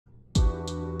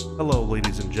Hello,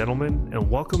 ladies and gentlemen, and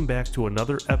welcome back to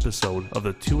another episode of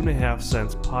the 2.5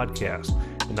 Cents Podcast.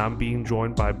 And I'm being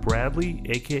joined by Bradley,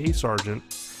 aka Sergeant,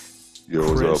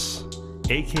 Yo, Chris, what's up?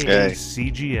 aka Hey.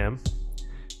 CGM,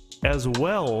 as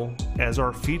well as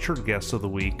our featured guest of the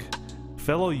week,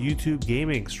 fellow YouTube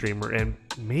gaming streamer, and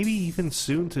maybe even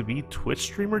soon to be Twitch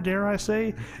streamer, dare I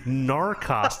say,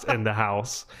 Narrcost in the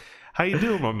house. How you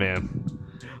doing, my man?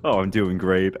 Oh, I'm doing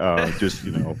great. Just,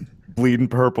 bleeding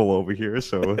purple over here.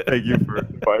 So thank you for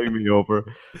inviting me over.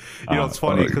 It's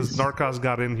funny because Narcos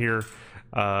got in here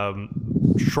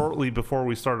shortly before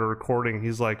we started recording.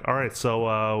 He's like, all right,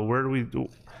 so where do we do?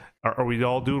 Are we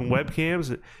all doing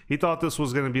webcams? He thought this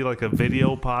was going to be like a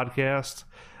video podcast.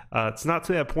 It's not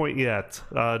to that point yet.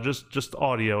 Just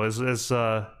audio. As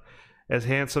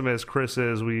handsome as Chris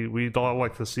is, we'd all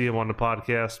like to see him on the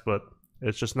podcast, but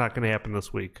it's just not going to happen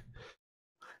this week.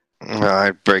 I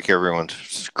break everyone's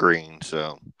screen,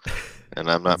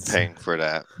 and I'm not paying for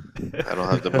that. I don't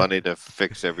have the money to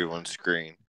fix everyone's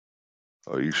screen.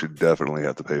 Oh, you should definitely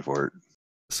have to pay for it.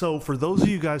 So for those of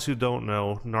you guys who don't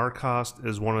know, Narrcost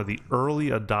is one of the early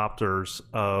adopters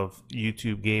of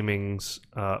YouTube gaming's,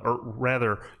 or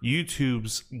rather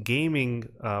YouTube's gaming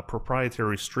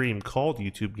proprietary stream called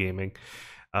YouTube Gaming.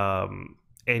 And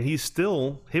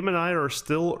him and I are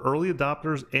still early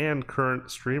adopters and current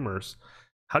streamers.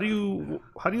 How do you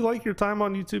like your time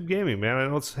on YouTube Gaming, man? I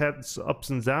know it's had its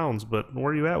ups and downs, but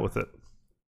where are you at with it?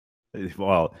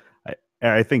 Well,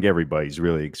 I think everybody's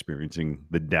really experiencing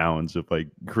the downs of like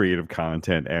creative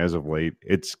content as of late.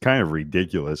 It's kind of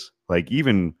ridiculous. Like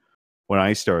even when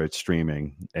I started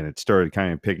streaming and it started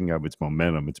kind of picking up its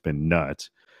momentum, it's been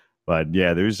nuts. But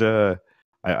yeah,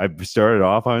 I started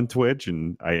off on Twitch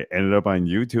and I ended up on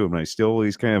YouTube and I still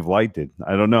always kind of liked it.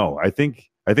 I don't know. I think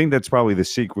that's probably the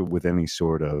secret with any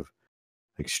sort of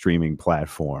like streaming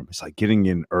platform. It's like getting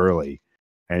in early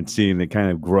and seeing it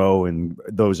kind of grow, and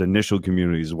those initial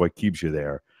communities is what keeps you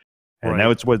there. And Right.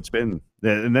 that's what it's been.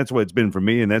 And that's what it's been for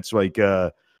me. And that's like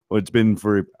what it's been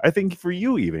for, I think, for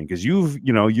you even, because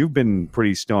you've been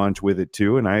pretty staunch with it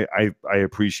too. And I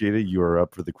appreciate it. You are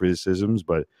up for the criticisms,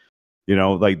 but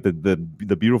like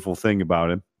the beautiful thing about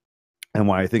it, and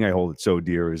why I think I hold it so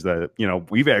dear, is that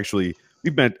we've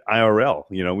met IRL.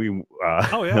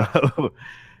 Oh yeah.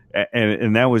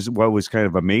 and that was what was kind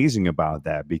of amazing about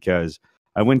that, because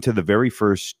I went to the very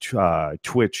first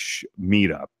Twitch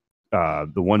meetup,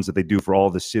 the ones that they do for all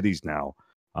the cities now.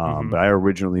 But I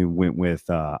originally went with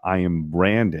I Am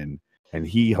Brandon, and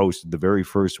he hosted the very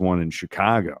first one in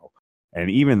Chicago. And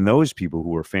even those people who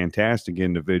were fantastic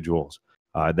individuals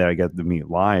that I got to meet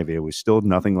live, it was still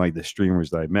nothing like the streamers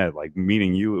that I met. Like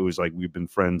meeting you, it was like we've been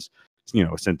friends,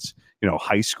 since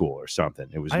high school or something.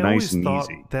 It was nice and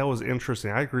easy. That was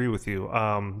interesting. I agree with you.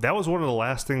 That was one of the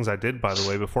last things I did, by the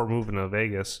way, before moving to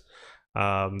Vegas.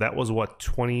 That was what,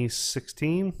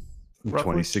 2016?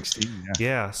 Roughly? 2016. Yeah.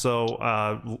 Yeah.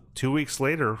 So 2 weeks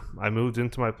later, I moved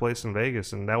into my place in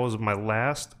Vegas, and that was my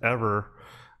last ever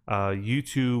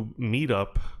YouTube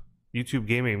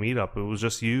gaming meetup. It was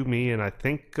just you, me, and I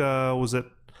think was it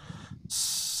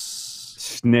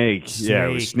Snake?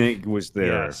 Yeah, Snake was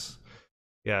there.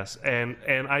 Yes, and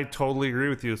I totally agree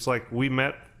with you. It's like we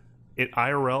met at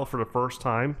IRL for the first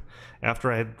time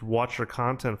after I had watched your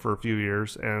content for a few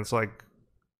years, and it's like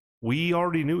we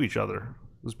already knew each other.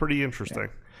 It was pretty interesting. Yeah.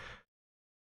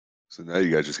 So now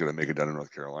you guys just got to make it down to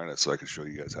North Carolina so I can show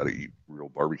you guys how to eat real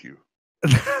barbecue.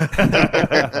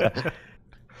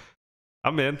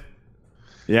 I'm in.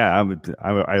 Yeah,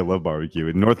 I love barbecue.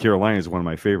 And North Carolina is one of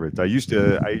my favorites. I used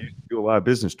to do a lot of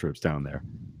business trips down there,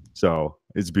 so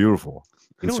it's beautiful.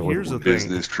 Here's the thing.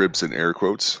 Business trips in air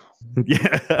quotes.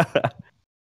 Yeah.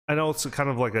 I know it's kind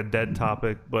of like a dead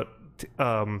topic, but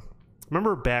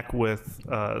remember back with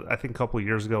I think a couple of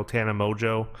years ago, Tana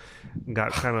Mojo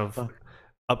got kind of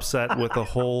upset with the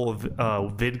whole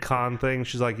VidCon thing.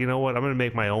 She's like, you know what? I'm going to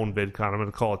make my own VidCon. I'm going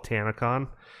to call it TanaCon.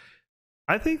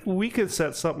 I think we could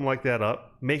set something like that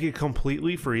up, make it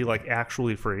completely free, like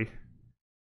actually free.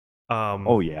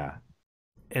 Oh yeah.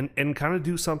 And kind of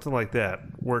do something like that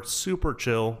where it's super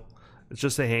chill. It's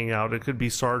just a hangout. It could be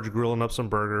Sarge grilling up some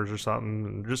burgers or something.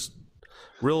 And just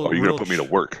real. Oh, you're going to put me to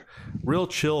work. Real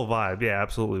chill vibe. Yeah,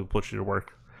 absolutely. We'll put you to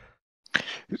work.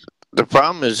 The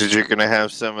problem is you're going to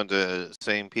have some of the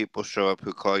same people show up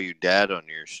who call you dad on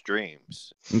your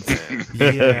streams.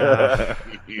 Yeah.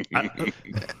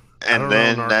 And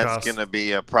then that's going to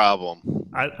be a problem.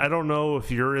 I don't know if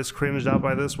you're as cringed out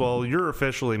by this. Well, you're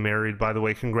officially married, by the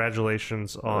way.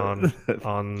 Congratulations on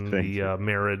the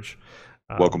marriage.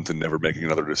 Welcome to never making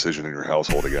another decision in your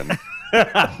household again.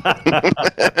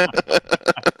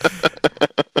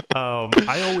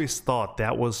 I always thought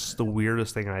that was the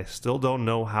weirdest thing. I still don't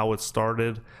know how it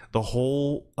started. The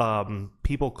whole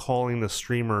people calling the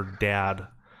streamer dad.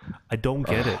 I don't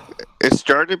get it. It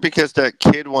started because that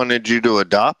kid wanted you to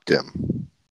adopt him.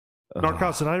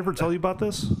 Narcos, did I ever tell you about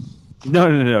this? No.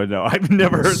 I've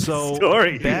never heard the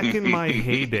story. Back in my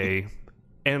heyday,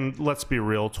 and let's be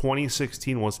real,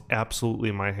 2016 was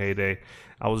absolutely my heyday.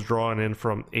 I was drawing in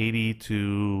from 80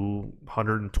 to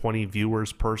 120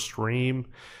 viewers per stream.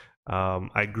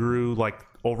 I grew like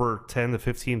over 10 to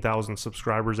 15,000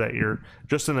 subscribers that year.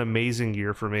 Just an amazing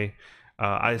year for me.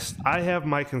 I have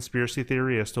my conspiracy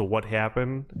theory as to what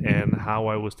happened and how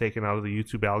I was taken out of the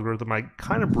YouTube algorithm. I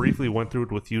kind of briefly went through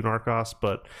it with you, Narcos,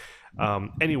 but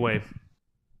anyway,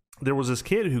 there was this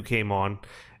kid who came on,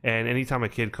 and anytime a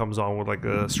kid comes on with like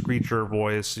a screecher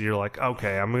voice, you're like,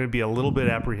 okay, I'm going to be a little bit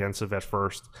apprehensive at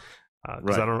first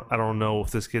because I don't know if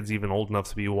this kid's even old enough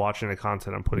to be watching the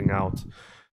content I'm putting out.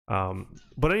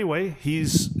 But anyway, he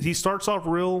starts off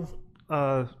real.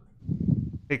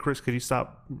 Hey Chris, could you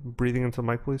stop breathing into the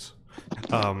mic, please?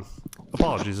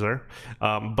 Apologies there.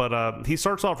 But he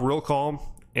starts off real calm,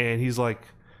 and he's like,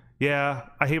 "Yeah,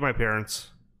 I hate my parents."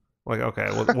 Like, okay,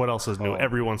 what else is new?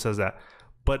 Everyone says that.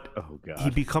 But he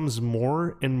becomes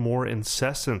more and more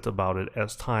incessant about it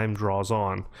as time draws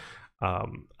on.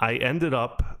 I ended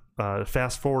up,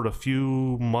 fast forward a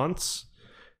few months,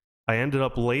 I ended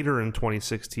up later in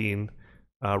 2016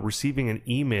 receiving an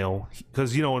email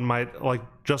because, you know, in my, like,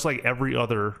 just like every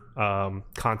other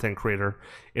content creator,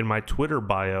 in my Twitter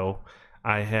bio,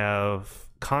 I have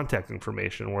contact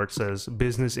information where it says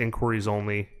business inquiries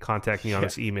only, contact me on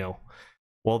this email.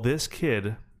 Well, this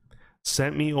kid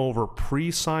sent me over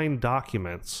pre-signed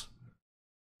documents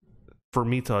for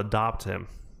me to adopt him.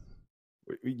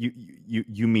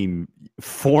 You mean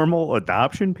formal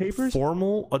adoption papers?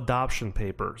 Formal adoption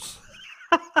papers.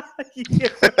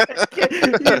 You've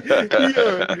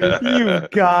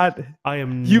got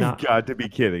to be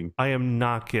kidding. I am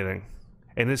not kidding.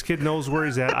 And this kid knows where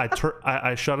he's at.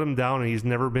 I shut him down, and he's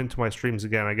never been to my streams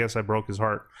again. I guess I broke his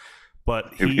heart.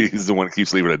 But he's the one who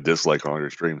keeps leaving a dislike on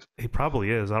your streams. He probably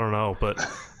is. I don't know, but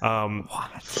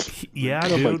yeah,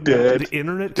 dude. The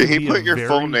internet. Did he put your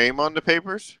full name on the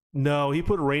papers? No, he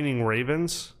put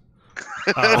ReigningRavens.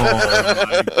 Oh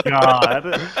my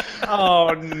god!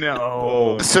 Oh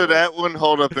no! So that wouldn't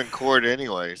hold up in court,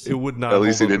 anyways. It would not. At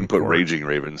least he didn't put Raging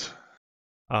Ravens.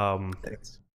 I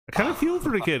kind of feel for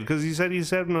the kid because he said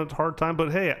he's having a hard time.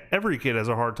 But hey, every kid has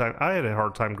a hard time. I had a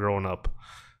hard time growing up,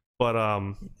 but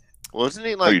wasn't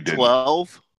he like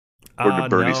 12? Or to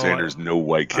Bernie Sanders, no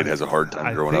white kid has a hard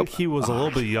time growing up. I think he was a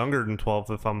little bit younger than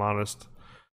 12, if I'm honest.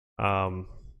 And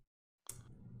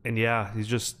yeah, he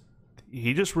just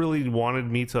really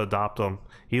wanted me to adopt him.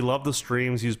 He loved the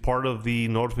streams. He was part of the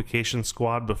notification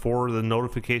squad before the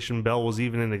notification bell was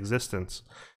even in existence.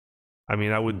 I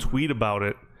mean, I would tweet about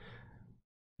it,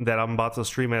 that I'm about to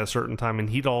stream at a certain time, and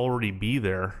he'd already be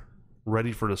there,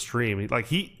 ready for the stream.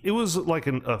 It was like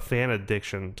a fan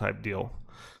addiction type deal.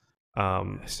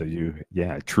 So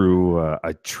a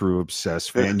true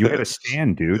obsessed fan. You had a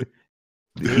stand, dude.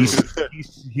 He's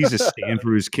a stand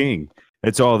for his king.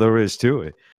 That's all there is to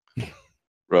it.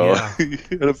 Bro, you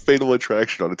had a fatal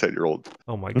attraction on a 10-year-old.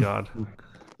 Oh my god.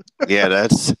 Yeah,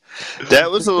 that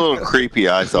was a little creepy,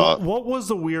 I thought. What was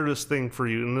the weirdest thing for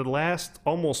you in the last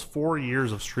almost 4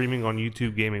 years of streaming on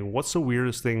YouTube gaming? What's the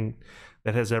weirdest thing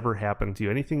that has ever happened to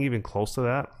you? Anything even close to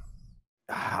that?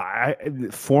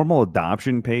 Formal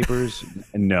adoption papers?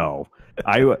 No.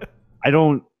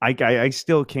 I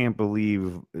still can't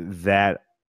believe that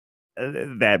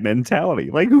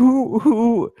mentality. Like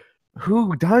who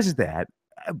does that?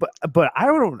 But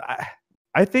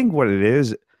I think what it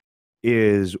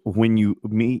is when you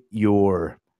meet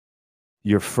your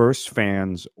first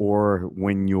fans, or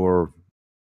when you're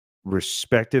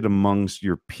respected amongst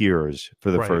your peers for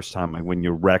the first time, like when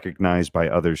you're recognized by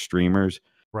other streamers.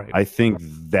 Right. I think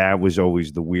that was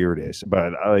always the weirdest.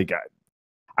 But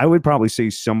I would probably say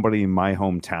somebody in my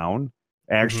hometown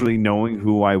actually knowing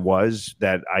who I was,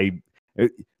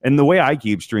 and the way I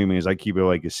keep streaming is I keep it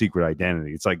like a secret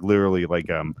identity. It's like literally like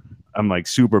I'm like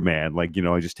Superman, like, you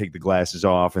know, I just take the glasses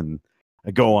off and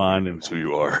I go on, and that's who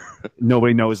you are.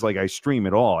 Nobody knows like I stream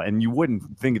at all, and you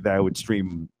wouldn't think that I would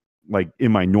stream like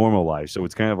in my normal life. So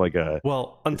it's kind of like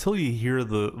until you hear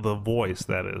the voice,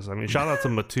 that is. I mean, shout out to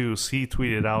Matus. He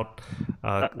tweeted out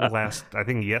I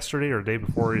think yesterday or the day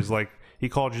before, he's like, he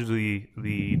called you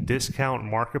the discount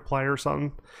Markiplier or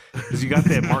something, because you got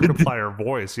that Markiplier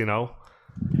voice, you know.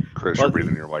 Chris, you're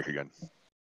breathing your mic again.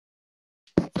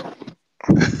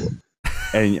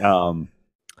 And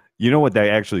you know what that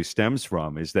actually stems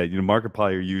from is that, you know,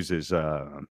 Markiplier uses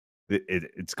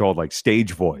it's called like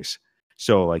stage voice.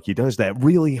 So like he does that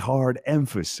really hard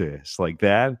emphasis like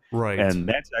that, Right. and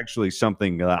that's actually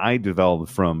something that I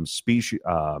developed from speech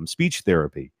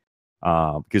therapy.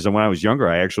 Because when I was younger,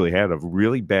 I actually had a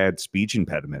really bad speech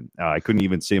impediment. I couldn't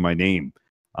even say my name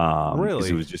because it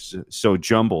Really? was just so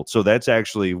jumbled. So that's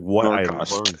actually what I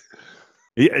Narrcost. learned.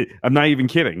 Yeah, I'm not even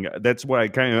kidding. That's what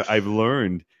I've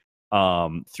learned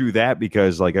through that,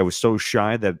 because like I was so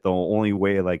shy that the only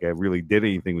way like I really did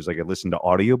anything was like I listened to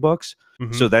audiobooks.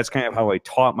 Mhm. So that's kind of how I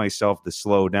taught myself to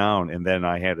slow down. And then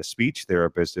I had a speech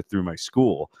therapist through my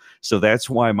school. So that's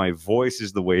why my voice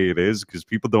is the way it is, because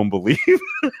people don't believe.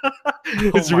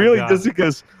 It's Oh my really God. just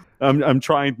because I'm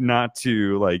trying not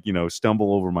to like,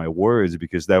 stumble over my words,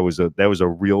 because that was a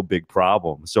real big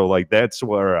problem. So like that's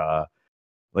where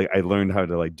like I learned how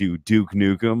to like do Duke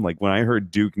Nukem. Like when I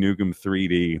heard Duke Nukem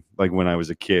 3D, like when I was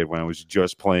a kid, when I was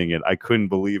just playing it, I couldn't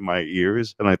believe my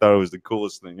ears, and I thought it was the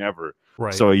coolest thing ever.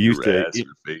 Right. So I used Your to, ass,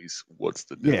 your face. What's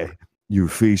the yeah, difference? your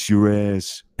face, your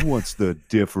ass. What's the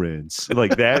difference?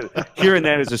 Like that, hearing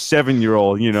that as a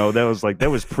 7-year-old, that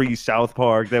was pre South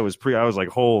Park. That was pre. I was like,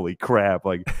 holy crap!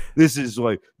 Like this is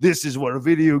what a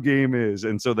video game is,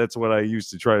 and so that's what I used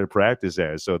to try to practice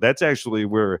as. So that's actually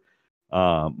where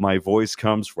my voice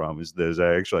comes from, is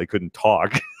that I couldn't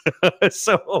talk.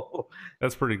 So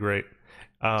That's pretty great.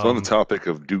 So on the topic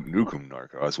of Duke Nukem,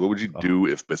 Narcos, what would you do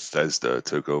if Bethesda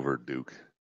took over Duke?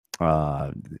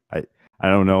 I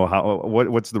don't know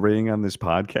what's the rating on this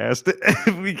podcast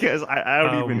because I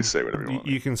don't You even can say whatever you want.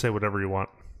 You can say whatever you want.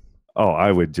 Oh,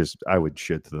 I would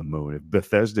shit to the moon if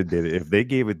Bethesda did it. If they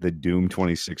gave it the Doom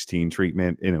 2016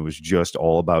 treatment and it was just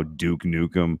all about Duke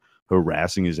Nukem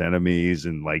harassing his enemies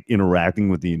and like interacting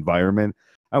with the environment,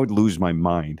 I would lose my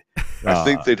mind. I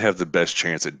think they'd have the best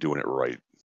chance at doing it right.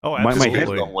 Oh, My Just head- based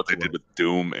absolutely. on what they did with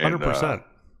Doom and 100%.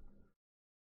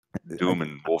 Doom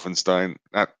and Wolfenstein.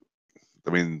 I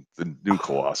mean, the new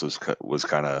Colossus was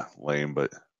kind of lame,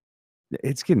 but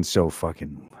it's getting so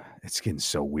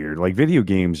weird. Like video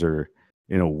games are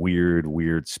in a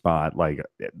weird spot. Like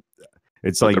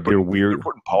it's but like they're they're weird.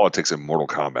 putting politics in Mortal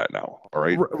Kombat now. All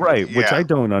right, Right, which I Yeah.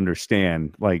 don't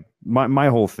understand. Like my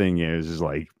whole thing is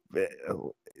like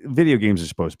video games are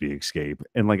supposed to be escape,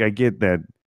 and like I get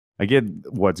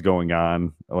what's going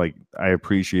on. Like I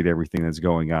appreciate everything that's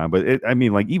going on, but I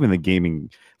mean, like even the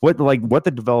gaming, what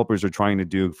the developers are trying to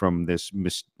do from this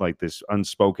this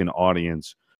unspoken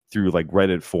audience through like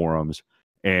Reddit forums,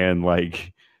 and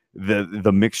like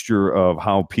the mixture of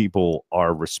how people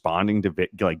are responding to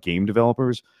like game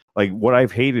developers. Like what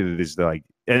I've hated is like,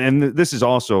 and this is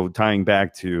also tying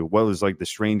back to what was like the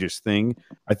strangest thing.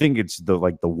 I think it's the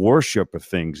worship of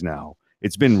things now.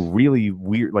 It's been really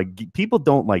weird. Like people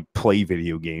don't like play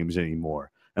video games anymore,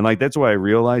 and like that's why I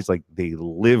realized like they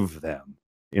live them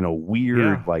in a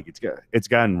weird like it's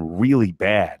gotten really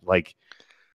bad. Like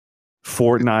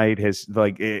Fortnite has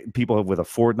like people with a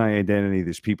Fortnite identity.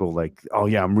 There's people like, oh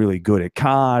yeah, I'm really good at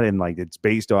COD, and like it's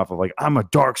based off of like I'm a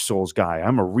Dark Souls guy.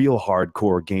 I'm a real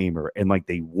hardcore gamer, and like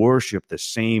they worship the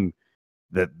same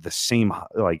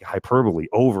like hyperbole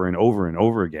over and over and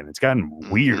over again. It's gotten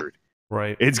weird.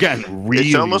 Right. It's gotten really.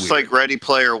 It's almost weird. like Ready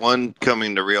Player One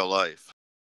coming to real life.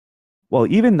 Well,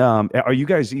 even are you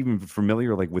guys even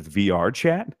familiar like with VR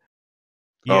chat?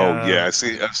 Oh yeah, I've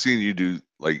seen you do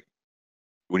like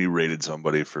when you rated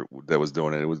somebody for that was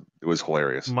doing it. It was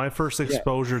hilarious. My first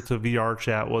exposure to VR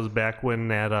chat was back when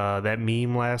that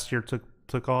meme last year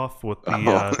took off with the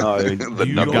The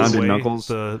you Knuckles. go away, Knuckles.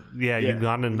 Ugandan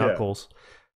Yeah. Knuckles.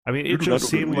 I mean, it You're just not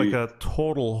seemed really- like a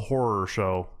total horror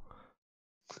show.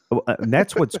 And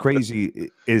that's what's crazy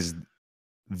is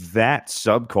that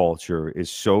subculture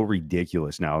is so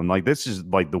ridiculous now, and like this is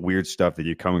like the weird stuff that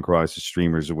you come across as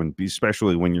streamers,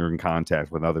 especially when you're in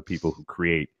contact with other people who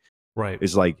create. Right.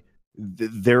 Is like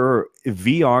their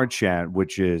VR chat,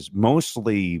 which is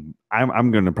mostly,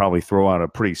 I'm going to probably throw out a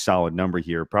pretty solid number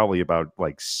here, probably about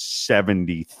like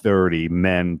 70-30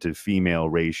 men to female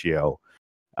ratio.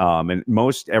 And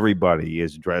most everybody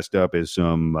is dressed up as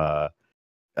some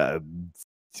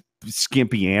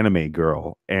skimpy anime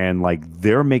girl, and like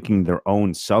they're making their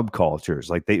own subcultures.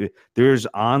 Like there's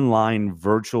online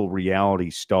virtual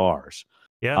reality stars.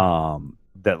 Yeah.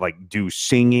 That like do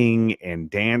singing and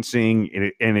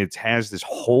dancing, and it has this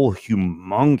whole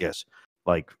humongous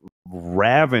like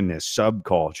ravenous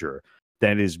subculture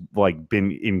that is like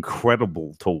been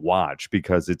incredible to watch,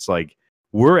 because it's like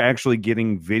we're actually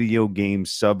getting video game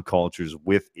subcultures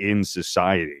within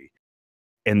society,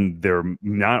 and they're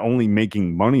not only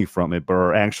making money from it but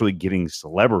are actually getting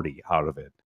celebrity out of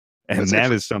it. And That's that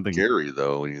actually is something scary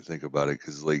though when you think about it,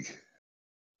 because like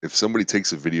if somebody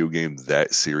takes a video game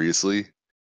that seriously,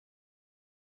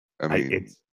 I mean,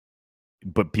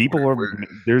 but people where- are. where-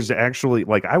 There's actually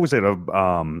like I was at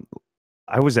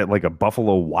like a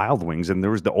Buffalo Wild Wings, and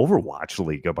there was the Overwatch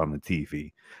League up on the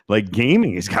TV. Like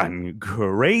gaming has gotten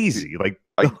crazy. Like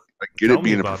I get Tell it me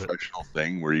being a about it. professional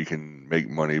thing where you can make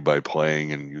money by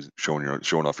playing and showing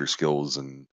off your skills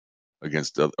and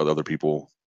against other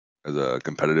people as a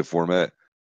competitive format.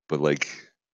 But like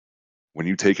when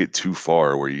you take it too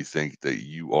far, where you think that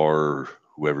you are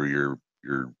whoever your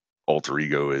alter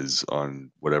ego is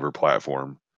on whatever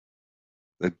platform,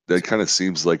 that kind of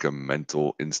seems like a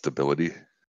mental instability.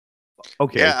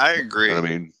 okay, Yeah, I You agree. know what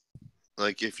I mean,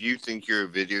 Like if you think you're a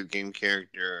video game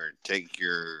character or take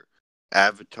your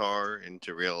avatar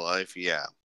into real life, yeah.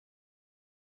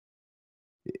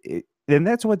 and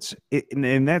that's what's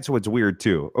weird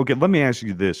too. Okay, let me ask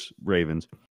you this, Ravens,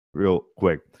 real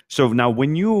quick. So now,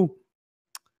 when you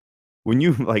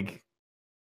like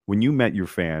when you met your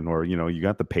fan, or you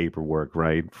got the paperwork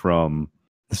right from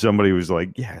somebody who's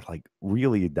like, yeah, like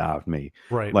really adopt me,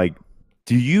 Right. like,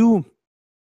 do you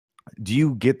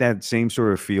get that same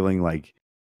sort of feeling like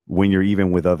when you're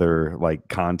even with other like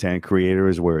content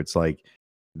creators, where it's like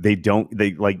they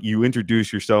like you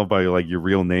introduce yourself by like your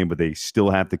real name, but they still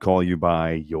have to call you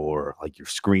by your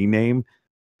screen name?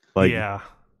 Like, yeah.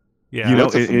 you know,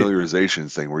 that's a familiarization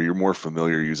thing where you're more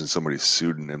familiar using somebody's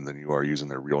pseudonym than you are using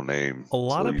their real name. A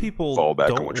lot So of you people fall back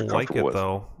on don't what you're like comfortable it with.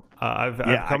 though. I've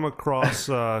Yeah, come across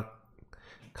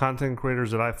content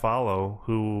creators that I follow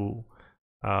who,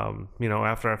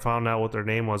 after I found out what their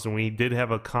name was, and we did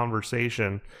have a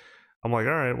conversation, I'm like,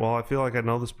 all right, well, I feel like I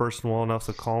know this person well enough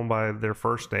to call them by their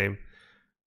first name,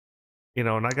 and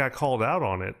I got called out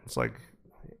on it. It's like,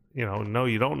 no,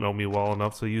 you don't know me well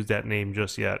enough to use that name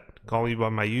just yet. Call me by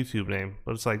my YouTube name.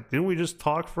 But it's like, didn't we just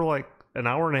talk for like an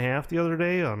hour and a half the other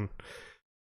day on?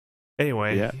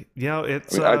 Anyway,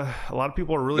 it's a lot of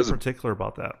people are really particular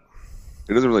about that.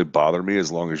 It doesn't really bother me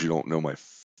as long as you don't know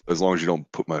as long as you don't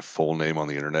put my full name on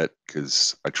the internet,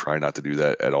 because I try not to do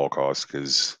that at all costs.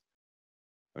 Because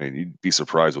I mean, you'd be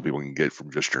surprised what people can get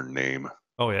from just your name.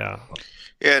 Oh yeah,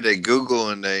 Yeah, they Google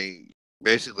and they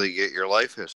basically get your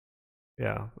life history.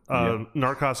 yeah.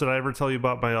 Narrcost, did I ever tell you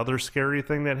about my other scary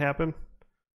thing that happened?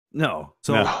 no.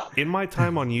 So no. in my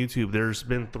time on YouTube, there's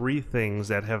been 3 things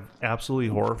that have absolutely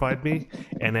horrified me,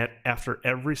 and after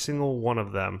every single one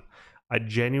of them, I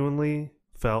genuinely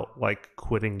felt like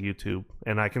quitting YouTube.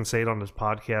 And I can say it on this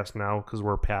podcast now because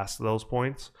we're past those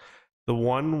points. The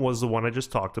one was the one I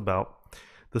just talked about.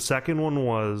 The second one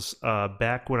was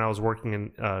back when I was working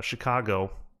in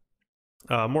Chicago,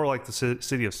 more like the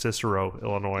city of Cicero,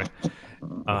 Illinois.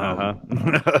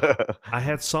 I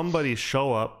had somebody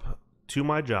show up to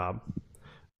my job,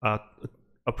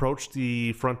 approach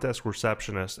the front desk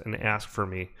receptionist and ask for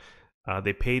me.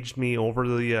 They paged me over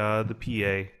the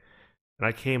PA, and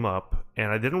I came up, and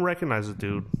I didn't recognize the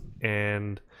dude,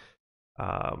 and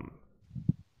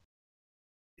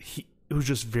it was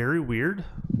just very weird.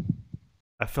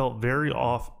 I felt very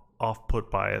off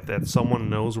put by it that someone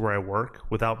knows where I work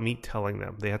without me telling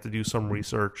them. They had to do some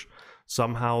research.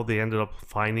 Somehow they ended up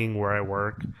finding where I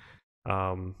work.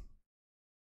 And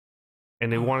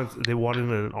they wanted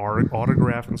an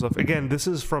autograph and stuff. Again, this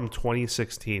is from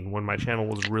 2016 when my channel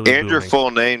was really And your booming.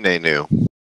 full name they knew.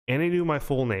 And they knew my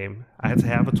full name. I had to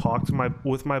have a talk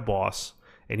with my boss,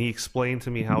 and he explained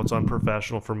to me how it's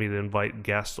unprofessional for me to invite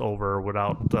guests over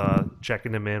without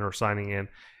checking them in or signing in.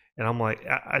 And I'm like,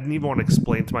 I didn't even want to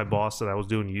explain to my boss that I was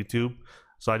doing YouTube,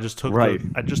 so I just took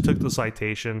the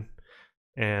citation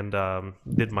and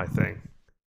did my thing.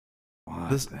 What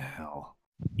the hell?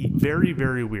 Very,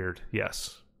 very weird.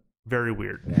 Yes, very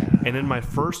weird. Yeah. And in my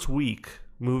first week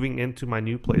moving into my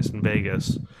new place in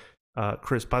Vegas,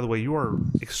 Chris, by the way, you are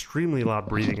extremely loud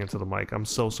breathing into the mic. I'm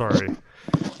so sorry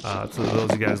to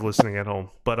those of you guys listening at home.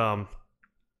 But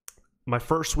my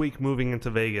first week moving into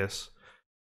Vegas,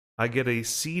 I get a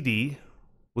CD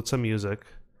with some music.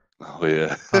 Oh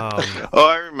yeah. Oh,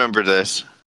 I remember this.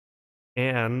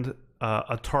 And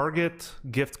a Target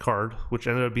gift card, which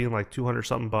ended up being like 200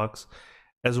 something bucks,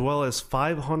 as well as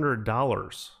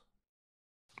 $500.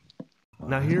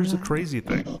 Now here's the crazy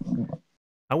thing.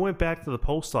 I went back to the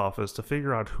post office to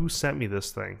figure out who sent me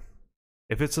this thing.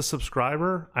 If it's a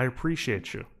subscriber, I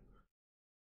appreciate you.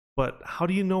 But how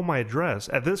do you know my address?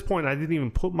 At this point, I didn't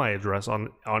even put my address on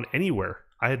anywhere.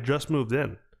 I had just moved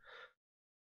in.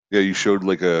 Yeah, you showed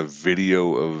like a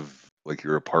video of like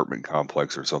your apartment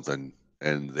complex or something,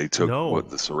 and they took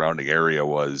what the surrounding area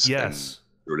was and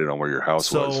threw it in on where your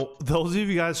house was. So those of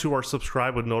you guys who are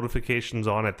subscribed with notifications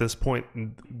on, at this point,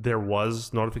 there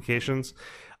was notifications.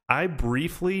 I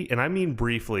briefly, and I mean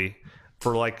briefly,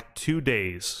 for like 2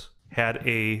 days, had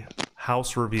a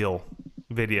house reveal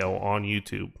video on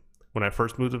YouTube. When I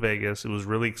first moved to Vegas, it was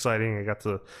really exciting. I got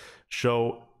to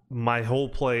show my whole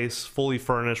place fully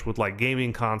furnished with like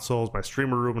gaming consoles, my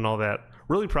streamer room and all that.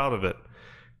 Really proud of it.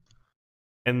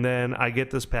 And then I get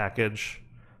this package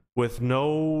with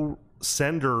no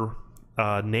sender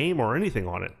name or anything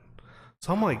on it.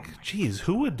 So I'm like, geez,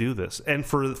 who would do this? And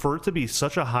for it to be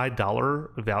such a high dollar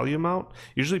value amount,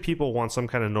 usually people want some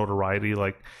kind of notoriety,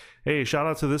 like, hey, shout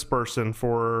out to this person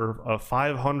for a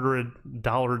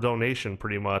 $500 donation,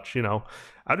 pretty much. You know,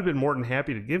 I'd have been more than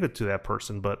happy to give it to that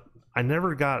person, but I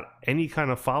never got any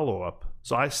kind of follow up.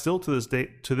 So I still to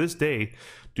this day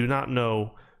do not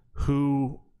know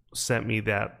who sent me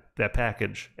that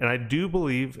package. And I do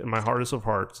believe in my hardest of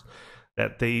hearts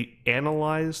that they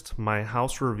analyzed my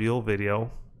house reveal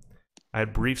video. I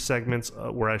had brief segments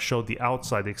where I showed the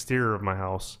outside, the exterior of my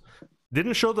house.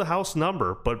 Didn't show the house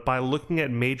number, but by looking at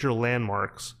major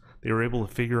landmarks, they were able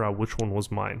to figure out which one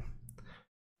was mine.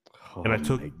 Oh, and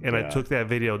I took that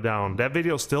video down. That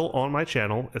video is still on my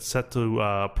channel. It's set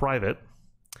to private,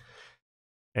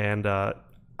 and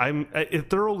it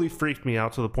thoroughly freaked me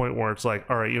out to the point where it's like,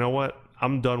 all right, you know what?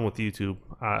 I'm done with YouTube.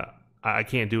 I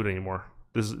can't do it anymore.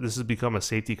 This has become a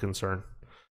safety concern.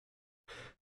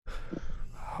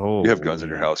 Oh, You have guns in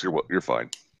your house. You're fine.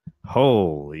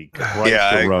 Holy Christ, Yeah,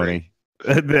 I Ronnie.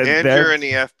 agree. And you're in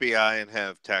the FBI and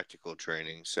have tactical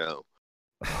training, so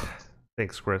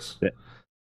Thanks, Chris. Yeah.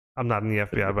 I'm not in the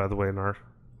FBI, by the way, Nard.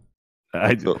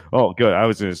 Oh, good. I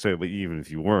was going to say, but even if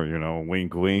you were, you know,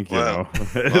 wink, wink, you Well, know.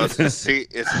 it's the CIA.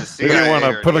 They didn't want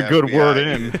to or put the a good FBI. word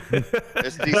in.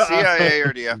 It's the CIA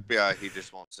or the FBI. He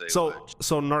just won't say So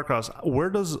which. Narrcost,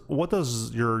 what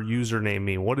does your username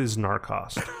mean? What is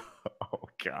Narrcost? Oh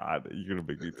God, you're gonna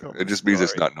make me tell. It just means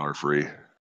it's not NAR free.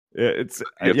 It's You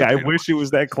have to yeah. I pay to wish it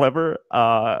was that clever.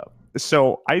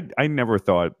 So I never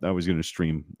thought I was gonna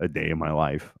stream a day in my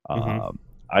life. Mhm.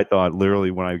 I thought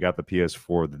literally when I got the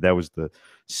PS4 that was the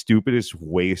stupidest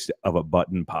waste of a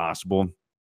button possible,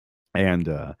 and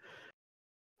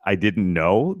I didn't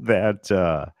know that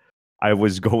I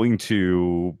was going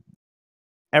to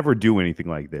ever do anything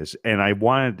like this, and I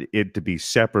wanted it to be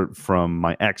separate from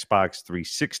my Xbox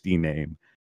 360 name,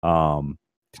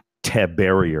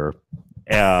 Tiberier,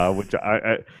 which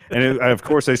of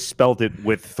course I spelt it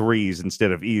with 3s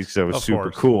instead of E's because I was Of super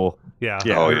course. cool. Yeah.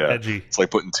 Yeah. Oh, yeah. Edgy. It's like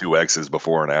putting 2 X's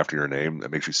before and after your name. That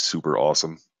makes you super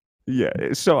awesome. Yeah,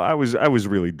 so I was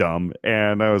really dumb,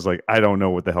 and I was like, I don't know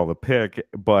what the hell to pick,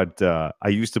 but I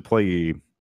used to play,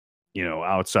 you know,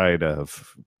 outside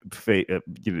of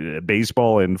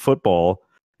baseball and football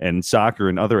and soccer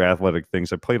and other athletic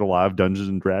things. I played a lot of Dungeons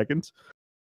and Dragons,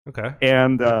 Okay.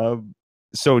 and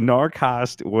so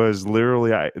Narrcost was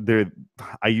literally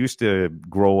I used to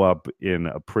grow up in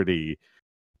a pretty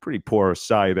poor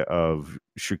side of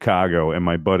Chicago, and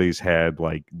my buddies had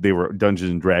they were Dungeons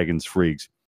and Dragons freaks,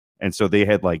 and so they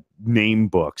had name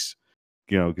books,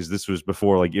 you know, because this was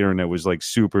before internet was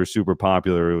super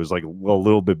popular. It was a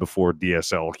little bit before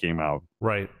DSL came out.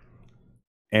 Right.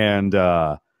 And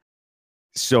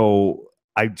so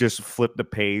I just flipped the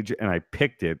page and I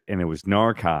picked it, and it was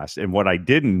Narrcost. And what I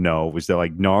didn't know was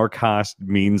that Narrcost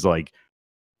means like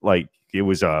it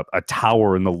was a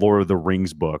tower in the Lord of the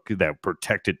Rings book that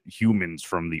protected humans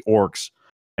from the orcs,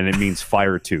 and it means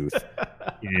fire tooth.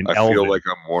 In I Elven. feel like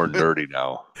I'm more nerdy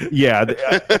now. Yeah,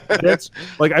 that's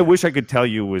I wish I could tell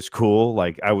you it was cool.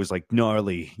 I was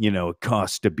gnarly, you know, it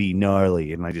costs to be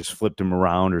gnarly, and I just flipped him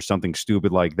around or something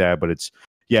stupid like that. But it's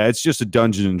just a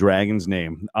Dungeons and Dragons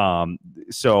name.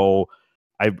 So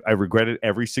I regret it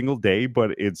every single day,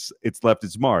 but it's left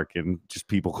its mark, and just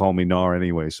people call me Nar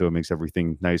anyway, so it makes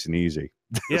everything nice and easy.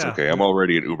 It's Yeah. okay. I'm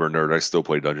already an uber nerd. I still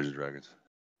play Dungeons and Dragons.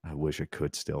 I wish I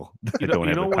could still. You I don't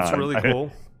know have the what's time. really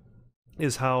cool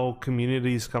is how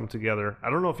communities come together. I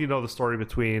don't know if you know the story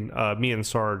between me and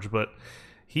Sarge, but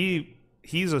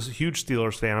he's a huge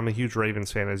Steelers fan. I'm a huge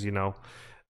Ravens fan, as you know.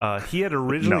 He had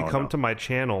originally come to my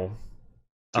channel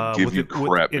To give you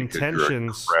crap with because you're a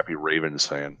intentions, crappy Ravens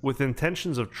fan. with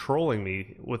intentions of trolling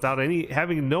me, without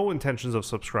having no intentions of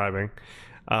subscribing.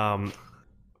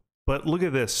 But look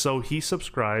at this. So he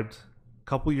subscribed a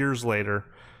couple years later.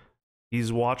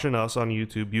 He's watching us on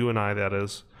YouTube, you and I, that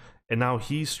is, and now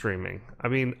he's streaming. I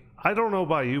mean, I don't know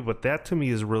about you, but that to me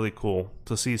is really cool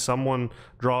to see someone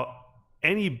draw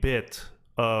any bit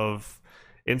of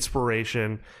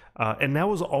inspiration. And that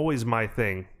was always my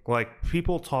thing.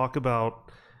 People talk about,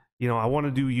 you know, I want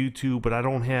to do YouTube, but I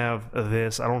don't have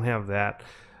this, I don't have that.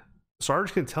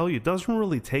 Sarge can tell you, it doesn't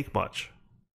really take much.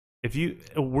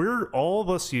 We're all of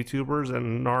us YouTubers,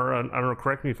 and Nara, I don't know,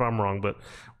 correct me if I'm wrong, but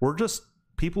we're just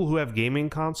people who have gaming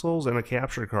consoles and a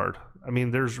capture card. I mean,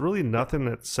 there's really nothing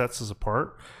that sets us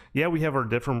apart. Yeah, we have our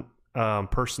different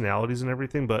personalities and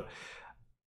everything, but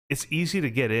it's easy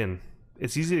to get in.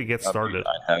 It's easy to get started.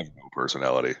 I have no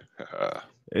personality.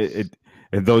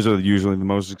 And those are usually the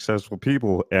most successful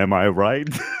people. Am I right?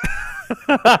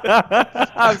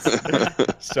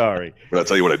 Sorry. But I'll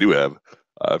tell you what I do have.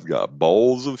 I've got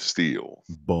balls of steel.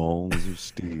 Balls of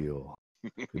steel.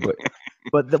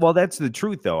 Well, that's the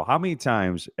truth, though. How many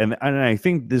times, and I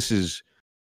think this is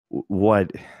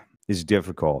what is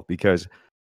difficult, because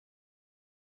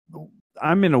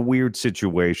I'm in a weird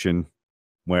situation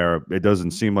where it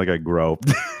doesn't seem like I grow.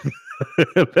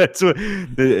 That's what,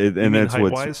 and that's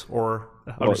what's height-wise, or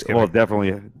well,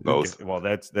 definitely both. Okay, well,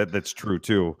 that's true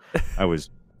too. I was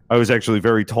actually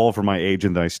very tall for my age,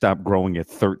 and then I stopped growing at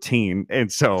 13.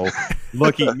 And so,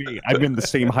 lucky me, I've been the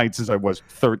same height since I was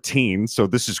 13. So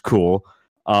this is cool.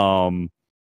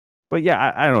 But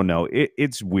yeah, I don't know.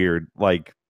 It's weird.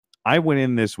 Like, I went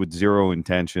in this with zero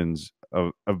intentions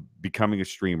of becoming a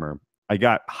streamer. I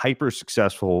got hyper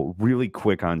successful really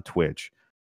quick on Twitch.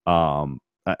 And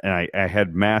I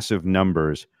had massive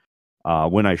numbers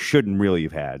when I shouldn't really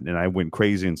have had. And I went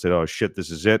crazy and said, oh, shit,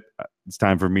 this is it. It's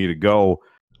time for me to go.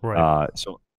 right.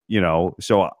 So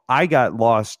I got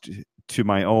lost to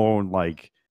my own,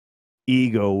 like,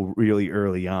 ego really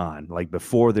early on, like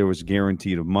before there was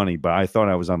guaranteed of money. But I thought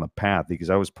I was on the path because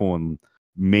I was pulling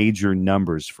major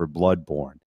numbers for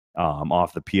Bloodborne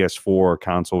off the PS4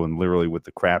 console, and literally with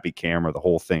the crappy camera, the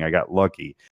whole thing. I got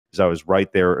lucky because I was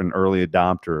right there, an early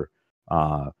adopter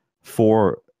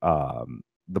for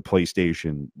the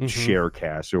PlayStation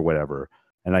Sharecast or whatever.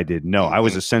 And I didn't know. I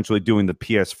was essentially doing the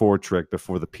PS4 trick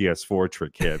before the PS4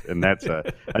 trick hit. And that's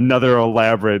another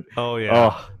elaborate. Oh,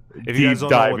 yeah. If you guys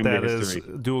don't know what that is,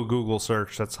 history. do a Google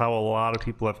search. That's how a lot of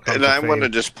people have come And to I want to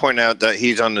fame. just point out that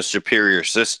he's on the superior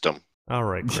system. All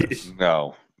right, Chris.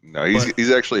 No,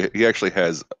 he actually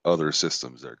has other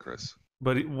systems there, Chris.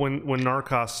 But when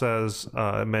Narrcost says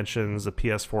mentions the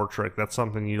PS4 trick, that's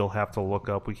something you'll have to look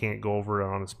up. We can't go over it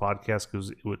on this podcast because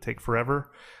it would take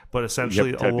forever. But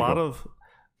essentially, a lot of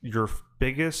your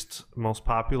biggest, most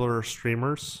popular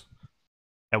streamers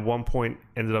at one point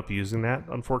ended up using that,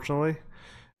 unfortunately.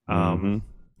 And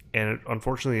it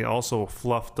unfortunately also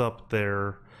fluffed up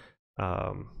their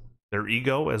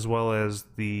ego, as well as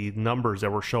the numbers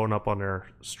that were showing up on their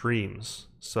streams.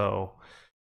 So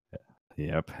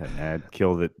yep, and that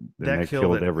killed it. That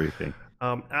killed it. everything.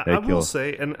 I will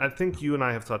say, and I think you and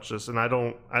I have touched this, and I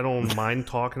don't mind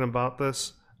talking about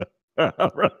this.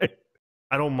 Right.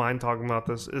 I don't mind talking about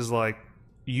this, is like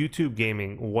YouTube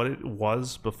gaming, what it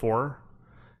was before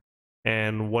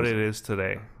and what it is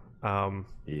today.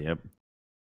 Yep.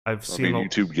 I've seen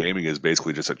YouTube gaming is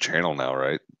basically just a channel now,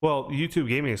 right? Well, YouTube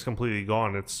gaming is completely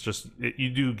gone. It's just you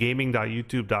do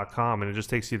gaming.youtube.com and it just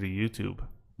takes you to YouTube.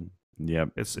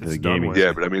 Yep. It's The done gaming- with.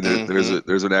 Yeah, but I mean,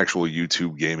 there's an actual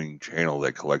YouTube gaming channel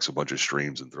that collects a bunch of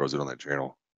streams and throws it on that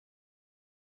channel.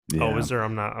 Yeah. Oh, is there?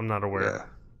 I'm not aware.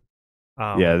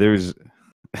 Yeah, there's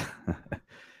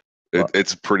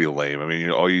It's pretty lame. I mean,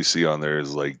 all you see on there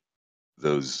is like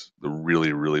the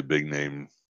really, really big name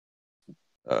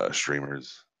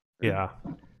streamers. Yeah.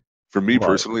 For me Right.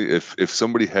 personally, if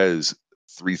somebody has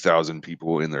 3,000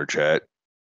 people in their chat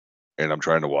and I'm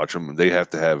trying to watch them, they have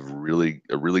to have a really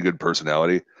good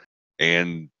personality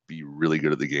and be really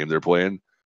good at the game they're playing,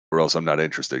 or else I'm not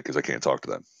interested because I can't talk to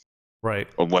them. Right.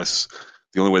 Unless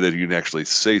the only way that you can actually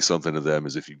say something to them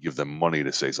is if you give them money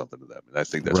to say something to them, and I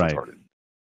think that's Right. retarded.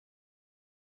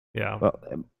 Yeah.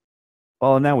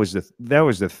 Well, and that was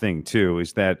the thing too,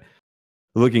 is that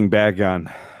looking back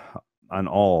on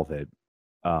all of it,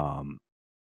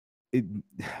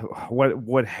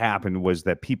 what happened was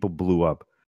that people blew up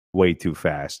way too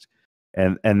fast,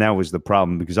 and that was the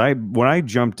problem, because when I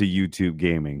jumped to YouTube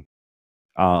gaming,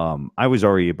 I was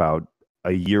already about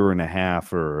a year and a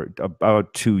half or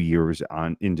about 2 years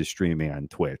into streaming on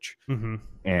Twitch,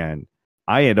 and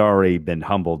I had already been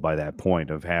humbled by that point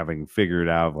of having figured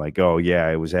out, like, oh yeah,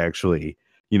 it was actually,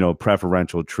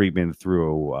 preferential treatment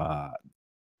through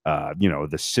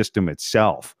the system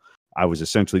itself. I was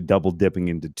essentially double dipping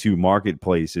into two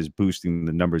marketplaces, boosting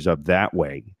the numbers up that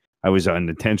way. I was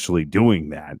unintentionally doing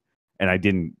that, and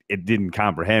it didn't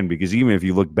comprehend, because even if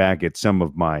you look back at some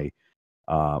of my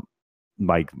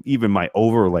even my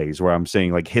overlays where I'm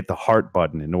saying, like, hit the heart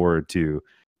button in order to,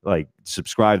 like,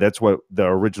 subscribe. That's what the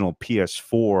original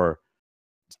PS4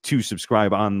 to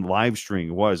subscribe on live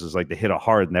stream was like to hit a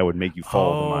heart, and that would make you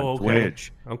follow them on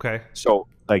Twitch. Okay. So,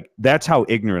 like, that's how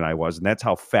ignorant I was, and that's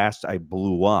how fast I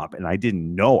blew up. And I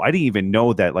didn't even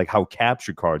know that, like, how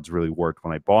capture cards really worked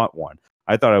when I bought one.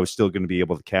 I thought I was still going to be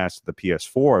able to cast the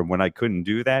PS4. And when I couldn't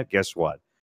do that, guess what?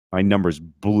 My numbers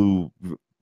blew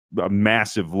a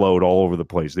massive load all over the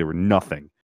place. They were nothing.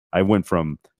 I went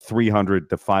from 300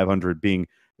 to 500, being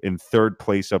in third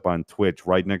place up on Twitch,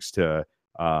 right next to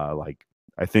like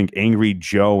I think Angry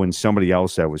Joe and somebody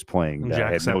else that was playing that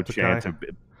I had no chance of.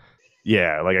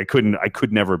 Yeah, like I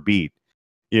could never beat.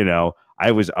 You know,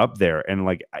 I was up there, and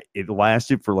like it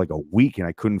lasted for like a week, and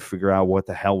I couldn't figure out what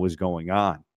the hell was going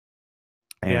on.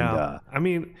 And yeah, I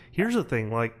mean, here's the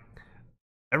thing: like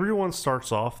everyone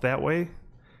starts off that way,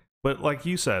 but like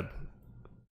you said,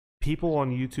 people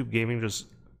on YouTube gaming just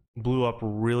blew up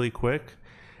really quick,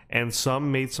 and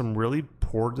some made some really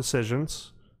poor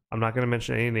decisions. I'm not going to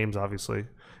mention any names, obviously,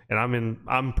 and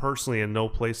I'm personally in no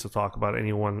place to talk about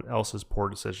anyone else's poor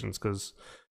decisions because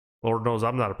Lord knows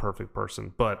I'm not a perfect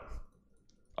person, but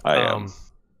I am.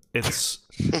 It's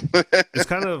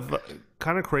kind of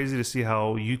crazy to see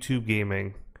how YouTube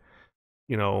gaming,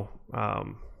 you know,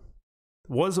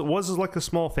 was like a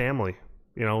small family.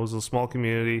 You know, it was a small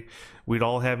community. We'd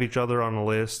all have each other on a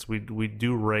list. We'd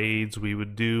do raids. We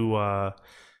would do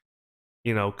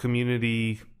you know,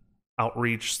 community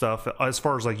outreach stuff. As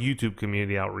far as like YouTube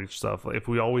community outreach stuff, if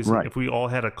we all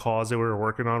had a cause that we were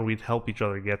working on, we'd help each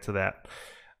other get to that.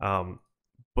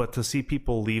 But to see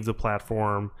people leave the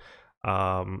platform,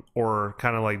 or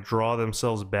kind of like draw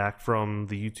themselves back from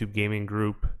the YouTube gaming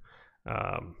group,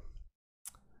 kind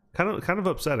of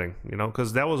upsetting, you know,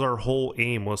 because that was our whole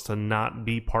aim, was to not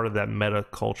be part of that meta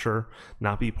culture,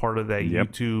 not be part of that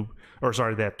YouTube, or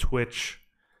sorry, that Twitch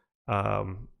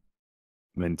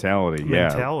mentality,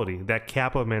 that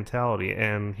Kappa mentality,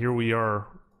 and here we are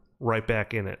right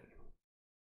back in it.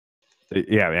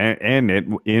 Yeah,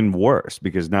 and in worse,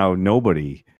 because now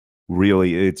nobody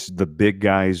really, it's the big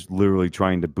guys literally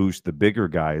trying to boost the bigger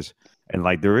guys, and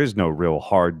like there is no real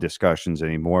hard discussions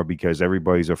anymore because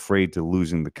everybody's afraid to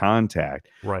losing the contact,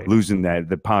 right? Losing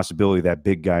the possibility that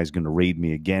big guy's going to raid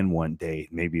me again one day.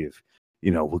 Maybe if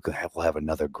you know we'll have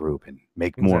another group and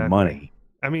make more money.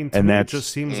 I mean, to me, it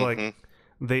just seems like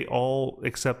they all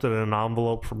accepted an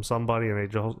envelope from somebody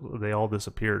and they all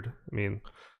disappeared. I mean.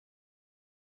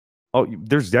 Oh,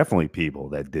 there's definitely people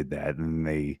that did that, and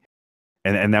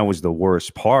and that was the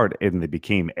worst part, and they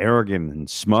became arrogant and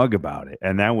smug about it.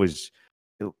 And that was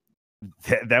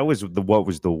what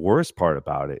was the worst part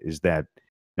about it, is that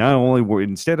not only were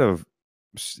instead of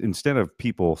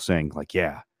people saying like,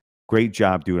 yeah, great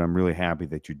job, dude, I'm really happy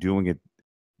that you're doing it,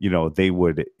 you know, they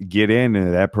would get in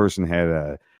and that person had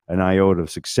an iota of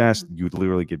success. You'd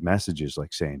literally get messages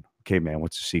like saying, okay, man,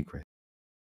 what's the secret?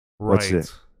 Right. What's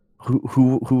it?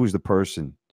 Who was the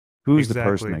person? Who's the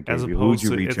person that gave you? Who would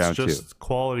you reach out to? It's just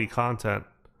quality content.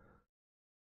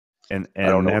 And I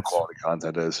don't know what quality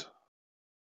content is.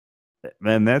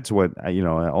 And that's what, you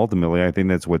know, ultimately I think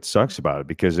that's what sucks about it,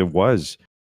 because it was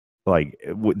like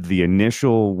the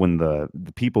initial, when the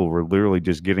people were literally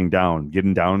just getting down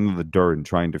into the dirt and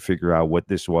trying to figure out what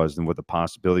this was and what the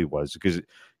possibility was, because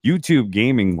YouTube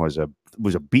gaming was a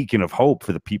beacon of hope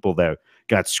for the people that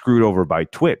got screwed over by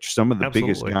Twitch. Some of the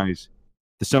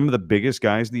biggest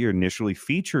guys that you initially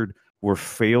featured were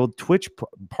failed Twitch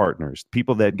partners,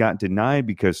 people that got denied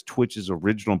because Twitch's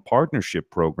original partnership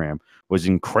program was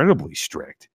incredibly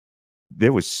strict.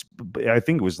 There was, I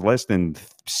think it was less than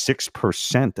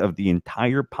 6% of the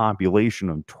entire population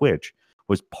on Twitch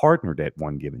was partnered at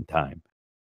one given time.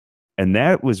 And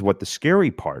that was what the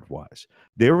scary part was.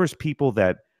 There was people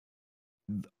that,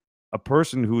 a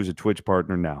person who is a Twitch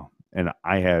partner now, and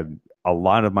I had a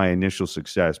lot of my initial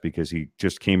success because he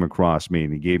just came across me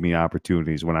and he gave me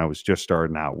opportunities when I was just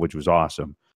starting out, which was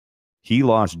awesome. He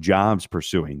lost jobs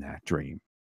pursuing that dream.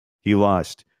 He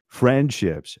lost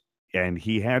friendships, and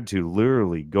he had to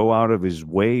literally go out of his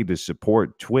way to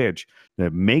support Twitch to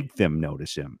make them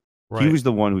notice him. Right. He was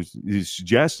the one who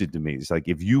suggested to me, it's like,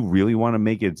 if you really want to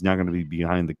make it, it's not going to be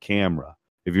behind the camera.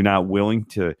 If you're not willing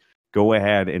to go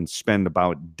ahead and spend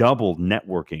about double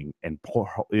networking and,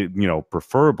 you know,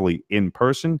 preferably in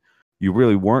person, you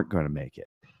really weren't going to make it.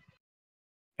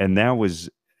 And there was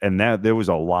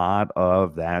a lot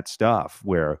of that stuff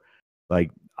where,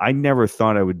 like, I never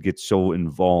thought I would get so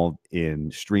involved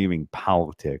in streaming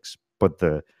politics, but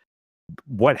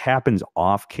what happens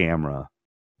off camera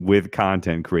with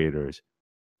content creators,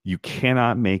 you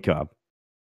cannot make up.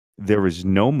 There is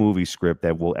no movie script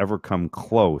that will ever come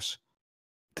close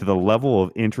to the level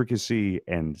of intricacy,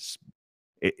 and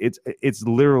it's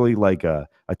literally like a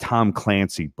Tom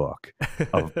Clancy book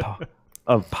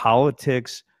of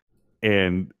politics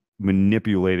and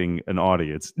manipulating an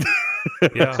audience.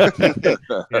 Yeah,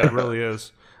 it really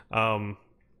is. I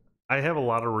have a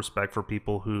lot of respect for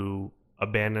people who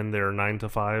abandon their 9 to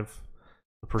 5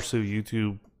 to pursue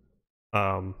YouTube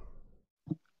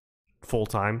full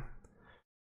time.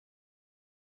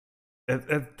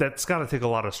 That's got to take a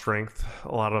lot of strength,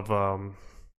 a lot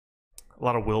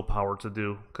of willpower to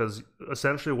do, because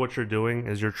essentially what you're doing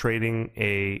is you're trading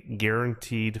a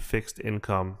guaranteed fixed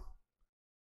income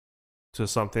to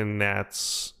something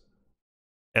that's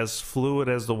as fluid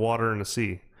as the water in the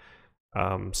sea.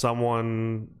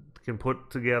 Someone can put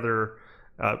together,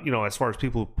 as far as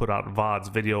people who put out VODs,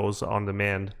 videos on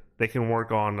demand, they can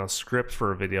work on a script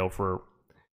for a video for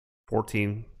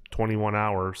 14, 21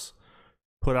 hours,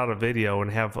 put out a video and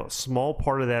have a small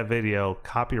part of that video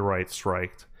copyright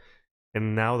striked,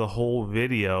 and now the whole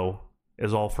video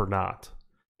is all for naught,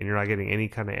 and you're not getting any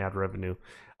kind of ad revenue.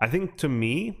 I think, to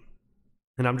me,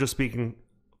 and I'm just speaking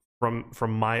from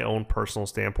my own personal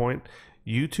standpoint,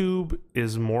 YouTube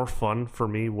is more fun for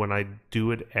me when I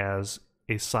do it as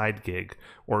a side gig,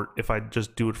 or if I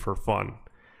just do it for fun.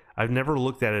 I've never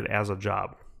looked at it as a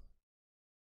job.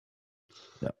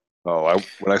 Oh,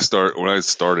 when I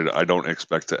started, I don't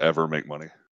expect to ever make money.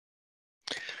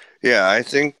 Yeah, I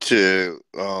think that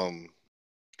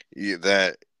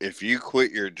if you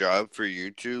quit your job for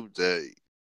YouTube, that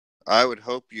I would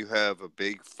hope you have a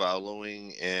big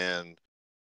following and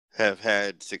have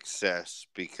had success,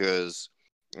 because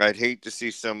I'd hate to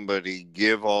see somebody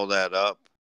give all that up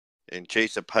and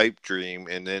chase a pipe dream,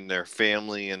 and then their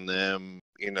family and them,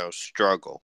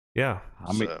 struggle. Yeah.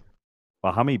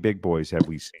 How many big boys have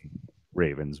we seen,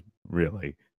 Ravens,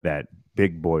 really, that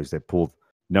big boys that pulled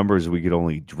numbers we could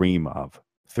only dream of,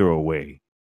 throw away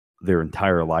their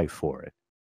entire life for it?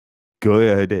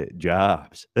 Good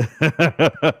jobs.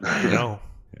 I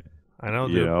know,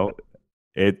 dude.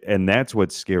 And that's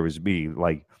what scares me.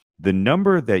 Like, the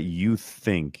number that you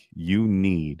think you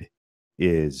need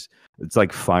it's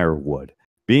like firewood.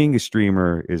 Being a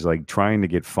streamer is like trying to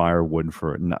get firewood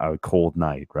for a cold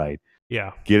night, right?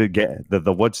 Yeah. Get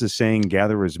the what's the saying?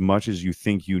 Gather as much as you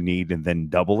think you need and then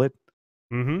double it.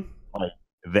 Mm-hmm.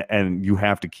 And you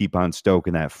have to keep on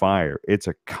stoking that fire. It's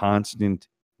a constant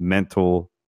mental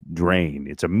drain.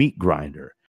 It's a meat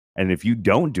grinder. And if you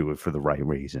don't do it for the right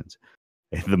reasons,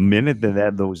 the minute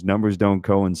that those numbers don't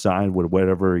coincide with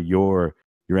whatever your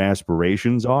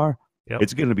aspirations are,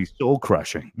 it's going to be soul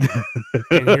crushing.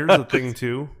 And here's the thing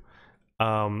too,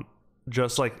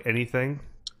 just like anything,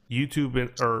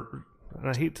 YouTube, or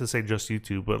I hate to say just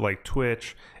YouTube, but like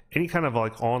Twitch, any kind of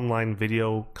like online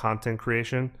video content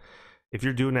creation, if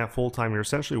you're doing that full time, you're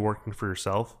essentially working for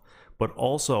yourself. But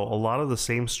also, a lot of the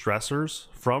same stressors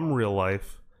from real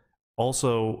life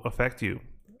also affect you.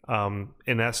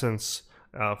 In essence,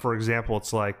 for example,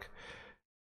 it's like,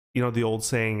 the old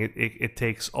saying, it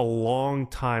takes a long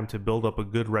time to build up a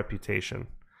good reputation,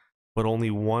 but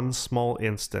only one small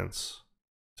instance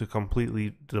to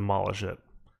completely demolish it.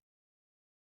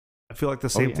 I feel like the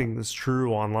same thing is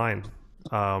true online.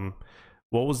 What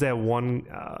was that one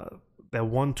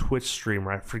Twitch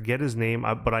streamer? I forget his name,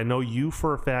 but I know you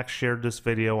for a fact shared this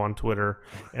video on Twitter,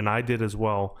 and I did as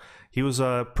well. He was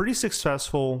a pretty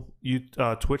successful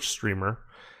Twitch streamer.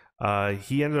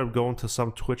 He ended up going to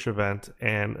some Twitch event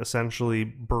and essentially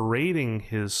berating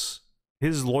his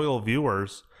loyal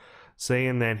viewers,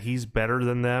 saying that he's better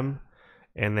than them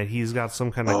and that he's got some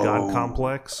kind of god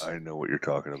complex. I know what you're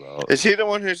talking about. Is he the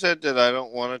one who said that I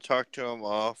don't want to talk to him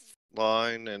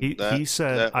offline? And he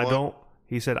said,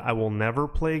 He said, I will never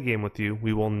play a game with you.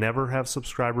 We will never have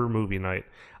subscriber movie night.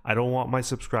 I don't want my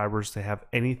subscribers to have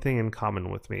anything in common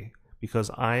with me because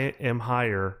I am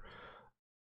higher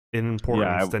in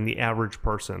importance than the average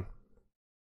person.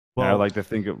 Well, I like to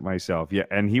think of myself,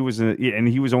 and he was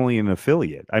only an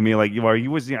affiliate. I mean, like, he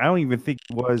was. I don't even think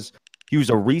he was. He was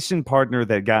a recent partner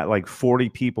that got like 40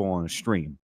 people on a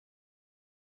stream.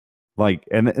 Like,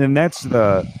 and that's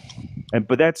but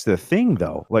that's the thing,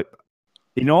 though. Like,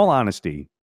 in all honesty,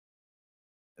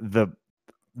 the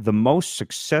most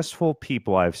successful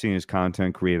people I've seen as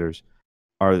content creators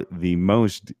are the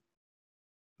most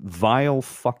vile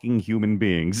fucking human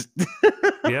beings.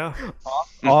 Yeah.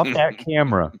 off that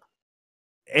camera.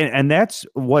 And that's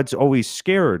what's always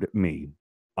scared me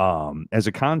as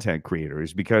a content creator,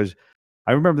 is because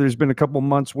I remember there's been a couple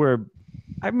months where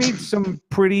I made some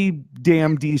pretty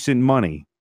damn decent money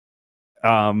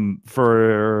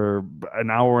for an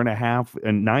hour and a half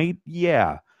a night.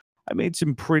 Yeah, I made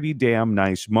some pretty damn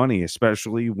nice money,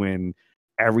 especially when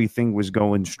everything was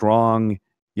going strong.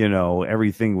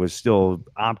 Everything was still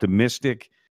optimistic.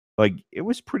 Like, it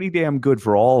was pretty damn good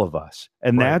for all of us.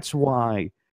 And that's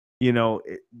why,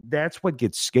 that's what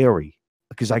gets scary,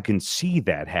 because I can see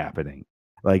that happening.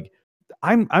 Like,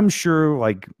 I'm sure,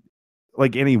 like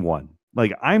anyone,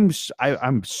 Like I'm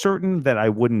certain that I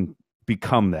wouldn't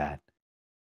become that.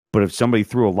 But if somebody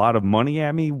threw a lot of money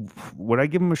at me, would I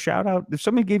give them a shout out? If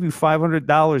somebody gave you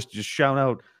 $500 to just shout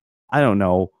out, I don't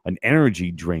know, an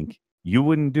energy drink, you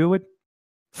wouldn't do it?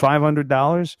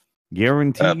 $500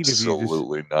 guaranteed. If you just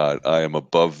Absolutely not. I am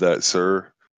above that,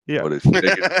 sir. yeah, But if you make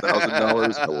it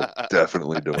 $1,000, I will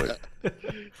definitely do it.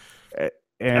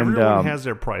 and everyone has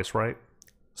their price, right?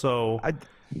 So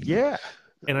yeah,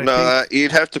 and I No, think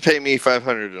you'd have to pay me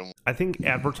 500. I think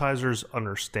advertisers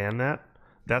understand that.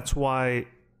 That's why,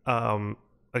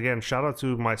 again, shout out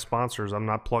to my sponsors. I'm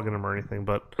not plugging them or anything,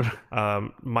 but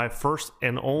my first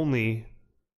and only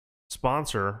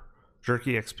sponsor,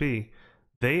 Jerky XP,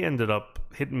 they ended up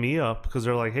hitting me up because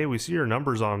they're like, "Hey, we see your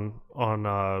numbers on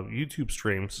YouTube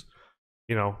streams.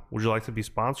 You know, would you like to be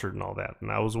sponsored and all that?"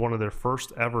 And I was one of their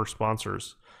first ever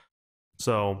sponsors.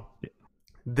 So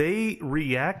they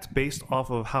react based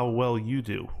off of how well you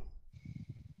do.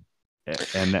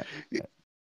 and that,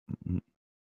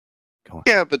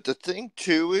 Yeah, but the thing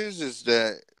too is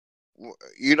that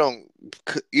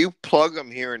you plug them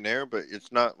here and there, but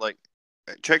it's not like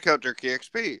check out Jerky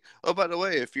XP. Oh, by the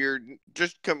way, if you're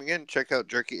just coming in, check out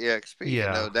Jerky XP. Yeah.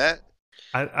 You know that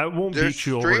I won't there's beat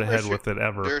you over the streamers head with it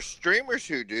ever. there's streamers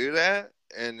who do that,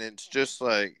 and it's just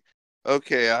like,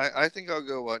 okay, I think I'll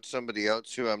go watch somebody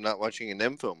else who I'm not watching an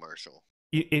infomercial.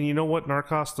 And you know what,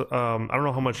 Narrcost? I don't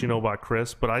know how much you know about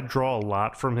Chris, but I draw a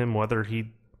lot from him, whether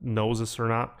he knows this or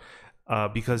not,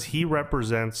 because he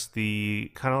represents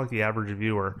the kind of like the average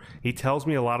viewer. He tells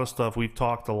me a lot of stuff. We've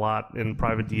talked a lot in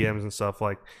private DMs and stuff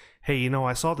like, hey, you know,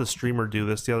 I saw this streamer do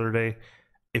this the other day.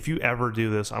 If you ever do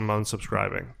this, I'm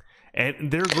unsubscribing.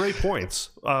 And they're great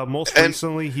points. Most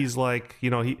recently, he's like, you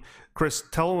know, Chris,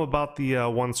 tell him about the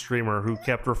one streamer who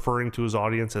kept referring to his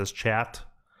audience as chat.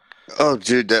 Oh,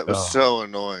 dude, that was so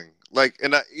annoying. Like,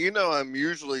 and I'm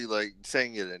usually like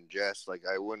saying it in jest, like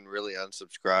I wouldn't really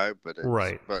unsubscribe, but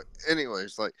right. But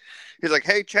anyways, like he's like,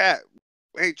 hey chat,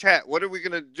 what are we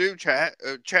gonna do, chat?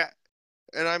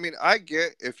 And I mean, I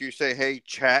get if you say hey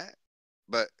chat,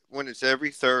 but when it's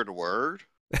every third word,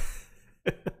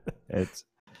 it's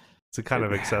a kind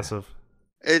of excessive.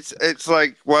 It's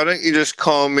like, why don't you just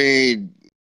call me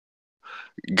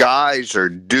guys or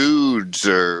dudes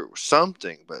or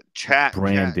something? But chat,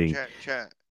 branding,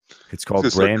 chat. It's called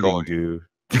branding, dude.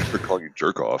 They're calling you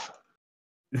jerk off.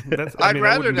 I'd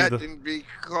rather that than be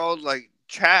called like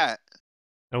chat.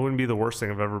 That wouldn't be the worst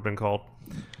thing I've ever been called.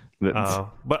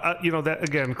 But you know, that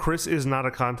again, Chris is not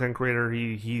a content creator.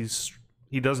 He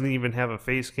doesn't even have a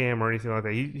face cam or anything like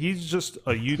that. He's just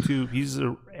a YouTube. He's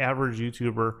an average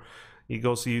YouTuber. He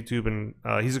goes to YouTube and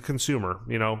he's a consumer,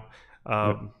 you know.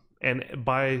 And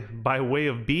by way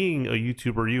of being a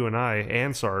YouTuber, you and I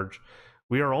and Sarge,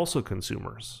 we are also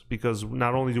consumers, because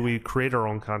not only do we create our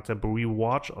own content, but we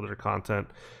watch other content.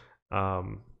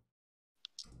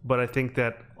 But I think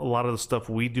that a lot of the stuff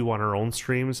we do on our own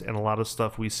streams and a lot of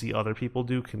stuff we see other people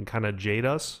do can kind of jade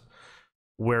us,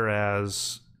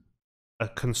 whereas a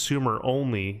consumer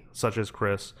only, such as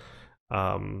Chris,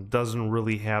 doesn't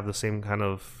really have the same kind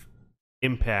of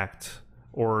impact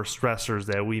or stressors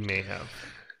that we may have.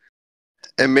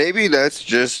 And maybe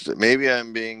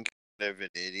I'm being kind of an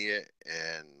idiot,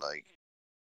 and like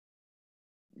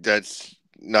that's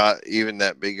not even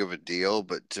that big of a deal,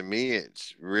 but to me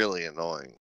it's really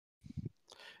annoying.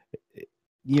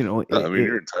 You know, I mean,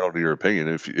 you're entitled to your opinion.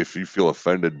 If you feel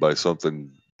offended by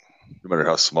something, no matter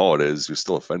how small it is, you're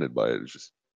still offended by it. It's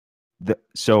just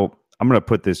so I'm going to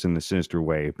put this in the sinister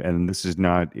way, and this is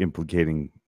not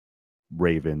implicating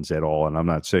Ravens at all, and I'm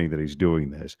not saying that he's doing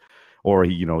this, or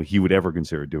he would ever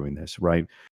consider doing this, right?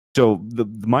 So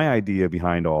my idea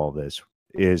behind all of this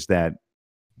is that,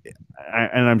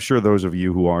 and I'm sure those of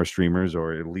you who are streamers,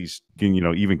 or at least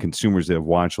even consumers that have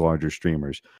watched larger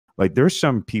streamers, like there's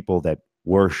some people that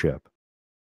worship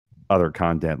other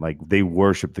content, like they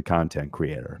worship the content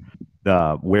creator,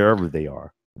 wherever they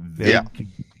are.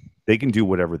 They can do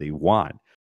whatever they want.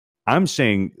 I'm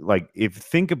saying, like,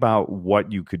 think about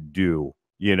what you could do,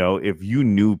 if you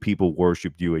knew people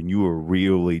worshiped you and you were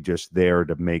really just there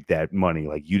to make that money,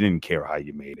 like you didn't care how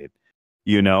you made it,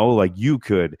 like you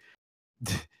could,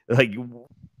 like,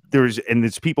 and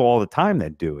it's people all the time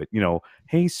that do it,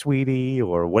 hey, sweetie,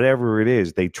 or whatever it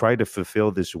is. They try to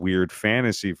fulfill this weird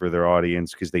fantasy for their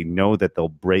audience because they know that they'll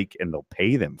break and they'll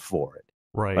pay them for it.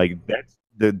 Right. Like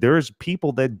there's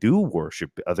people that do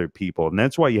worship other people, and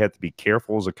that's why you have to be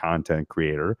careful as a content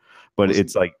creator. But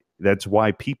it's like, that's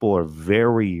why people are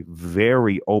very,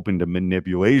 very open to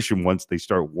manipulation once they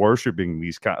start worshiping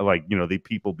these, the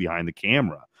people behind the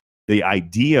camera. The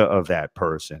idea of that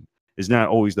person is not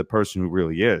always the person who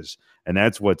really is. And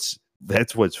that's what's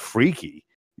what's freaky,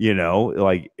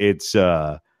 like it's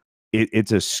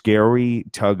it's a scary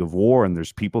tug of war, and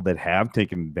there's people that have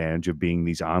taken advantage of being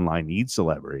these online need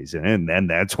celebrities, and then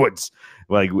that's what's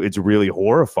like, it's really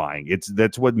horrifying.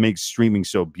 That's what makes streaming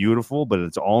so beautiful, but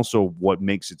it's also what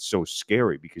makes it so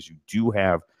scary, because you do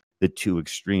have the two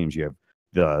extremes. You have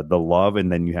the love, and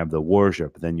then you have the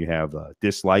worship, then you have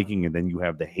disliking, and then you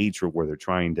have the hatred where they're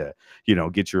trying to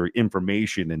get your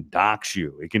information and dox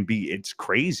you. It's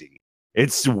crazy.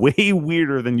 It's way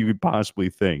weirder than you could possibly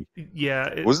think.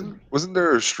 Yeah. Wasn't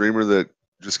there a streamer that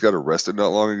just got arrested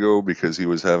not long ago because he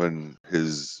was having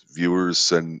his viewers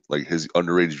send, like, his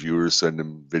underage viewers send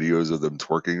him videos of them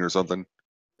twerking or something?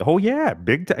 Oh yeah,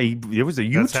 big time. It was a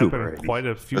That's YouTuber. happened quite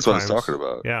a few That's times. what I was talking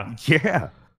about. Yeah.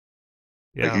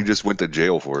 Yeah. Like, he just went to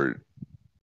jail for it.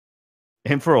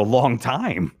 And for a long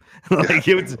time. Like,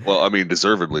 it was, well, I mean,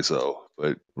 deservedly so,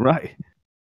 but right.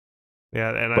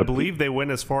 Yeah, and I But believe they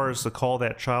went as far as to call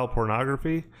that child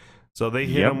pornography. So they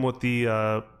hit Yep. him with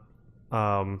the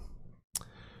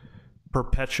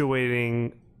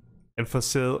perpetuating and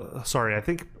I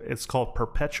think it's called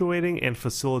perpetuating and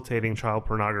facilitating child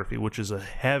pornography, which is a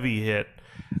heavy hit.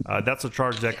 That's a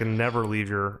charge that can never leave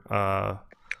your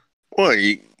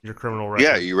your criminal record.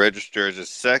 Yeah, you register as a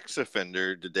sex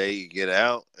offender the day you get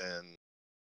out, and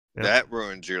Yep. that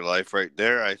ruins your life right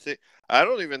there. I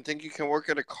don't even think you can work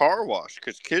at a car wash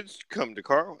because kids come to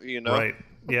Right.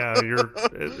 Yeah,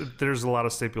 there's a lot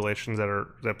of stipulations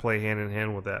that play hand in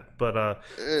hand with that. But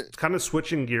it's kind of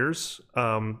switching gears.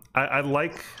 I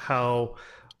like how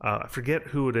I forget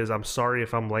who it is. I'm sorry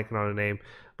if I'm blanking on a name,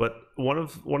 but one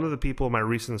of the people in my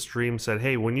recent stream said,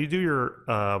 "Hey, when you do your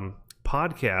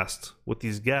podcast with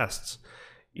these guests,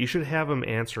 you should have them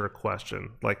answer a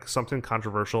question, like something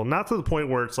controversial, not to the point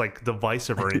where it's like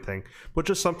divisive or anything, but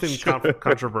just something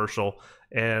controversial."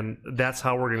 And that's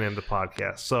how we're going to end the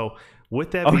podcast. So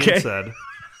with that being said,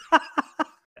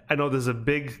 I know there's a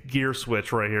big gear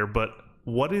switch right here, but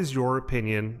what is your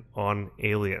opinion on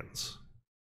aliens?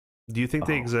 Do you think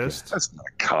they exist? That's not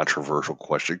a controversial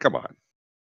question. Come on.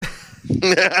 You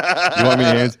want me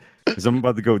to answer? Because I'm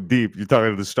about to go deep. You're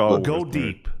talking to the Star Wars. Go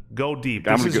deep. Go deep.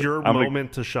 This is your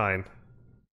moment to shine.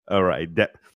 All right.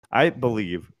 I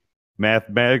believe,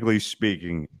 mathematically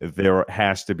speaking, there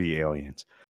has to be aliens.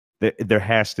 There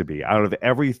has to be. Out of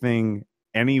everything,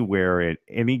 anywhere, at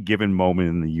any given moment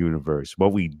in the universe,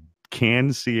 what we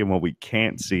can see and what we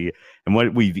can't see, and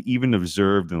what we've even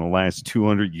observed in the last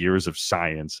 200 years of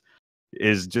science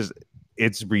is just,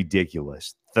 it's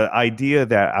ridiculous. The idea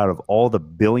that out of all the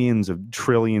billions of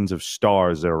trillions of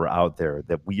stars that are out there,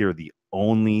 that we are the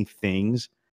only things,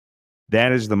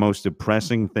 that is the most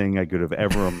depressing thing I could have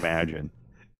ever imagined.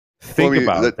 Think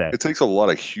about that. It takes a lot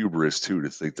of hubris too to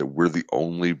think that we're the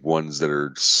only ones that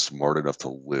are smart enough to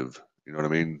live. You know what I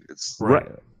mean? It's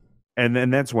right. And then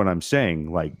that's what I'm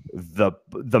saying. Like the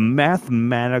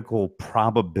mathematical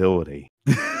probability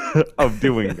of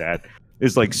doing that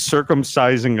is like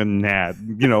circumcising a gnat,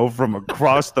 from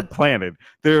across the planet.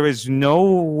 There is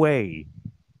no way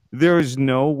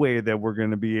that we're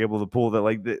going to be able to pull that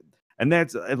like that. And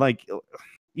that's like,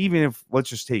 even if, let's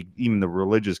just take even the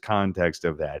religious context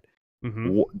of that,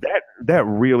 that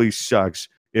really sucks.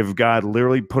 If God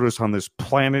literally put us on this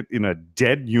planet in a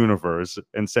dead universe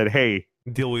and said, "Hey,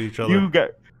 deal with each other.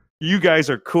 You guys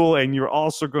are cool, and you're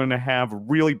also going to have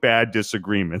really bad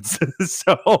disagreements."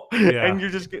 And you're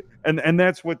just and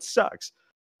that's what sucks.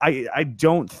 I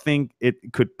don't think it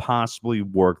could possibly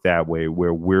work that way,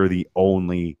 where we're the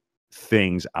only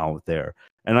things out there.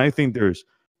 And I think there's,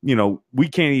 we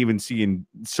can't even see in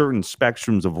certain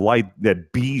spectrums of light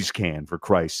that bees can, for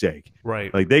Christ's sake.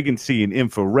 Right. Like, they can see in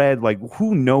infrared. Like,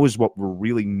 who knows what we're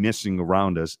really missing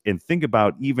around us? And think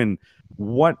about even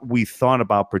what we thought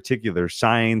about particular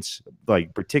science,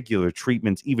 like particular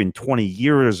treatments, even 20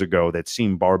 years ago, that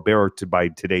seemed barbaric by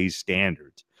today's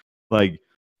standards. Like,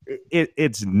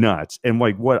 it's nuts. And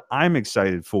like, what I'm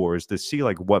excited for is to see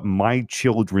like what my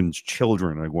children's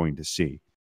children are going to see.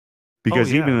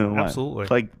 Because even in absolutely,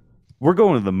 like, we're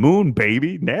going to the moon,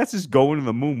 baby. NASA's going to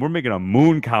the moon. We're making a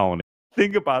moon colony.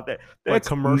 Think about that. That's like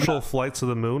commercial flights to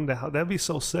the moon. That'd be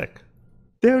so sick.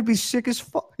 That would be sick as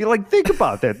fuck. Think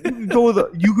about that.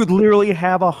 You could literally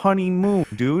have a honeymoon,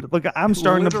 dude. Like, I'm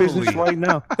starting a business right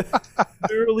now.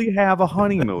 Literally have a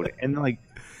honeymoon. And like,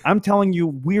 I'm telling you,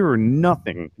 we're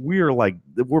nothing.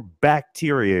 We're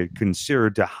bacteria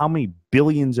considered to how many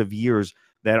billions of years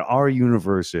that our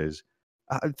universe is.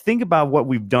 Think about what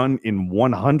we've done in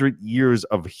 100 years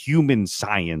of human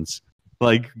science.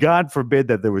 Like, God forbid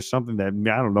that there was something that,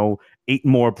 I don't know, ate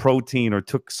more protein or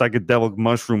took psychedelic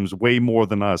mushrooms way more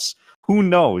than us. Who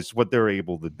knows what they're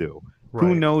able to do? Who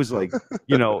Right. knows? Like,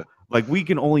 like we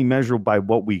can only measure by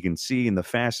what we can see, and the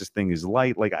fastest thing is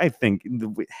light. Like, I think,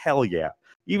 hell yeah.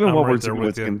 Even I'm what right we're there seeing,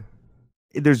 with you.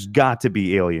 there's got to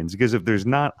be aliens, because if there's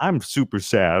not, I'm super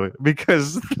sad,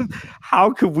 because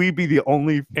how could we be the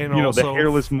only, And the also,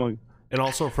 hairless monkey? And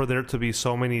also for there to be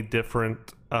so many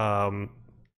different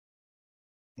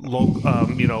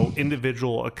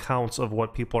individual accounts of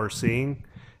what people are seeing,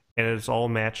 and it's all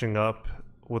matching up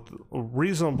with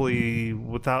reasonably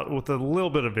with a little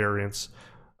bit of variance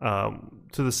to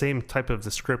the same type of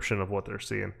description of what they're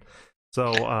seeing.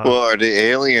 So well, are the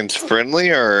aliens friendly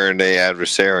or are they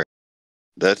adversarial?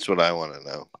 That's what I want to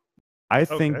know. I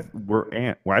think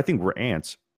I think we're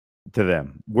ants to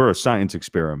them. We're a science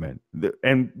experiment.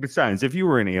 And besides, if you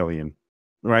were an alien,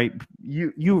 right?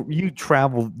 You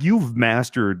travel. You've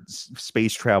mastered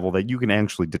space travel, that you can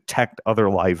actually detect other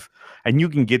life, and you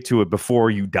can get to it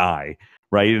before you die,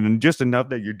 right? And just enough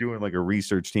that you're doing like a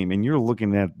research team, and you're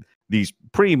looking at these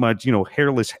pretty much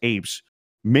hairless apes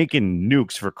making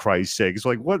nukes, for Christ's sakes.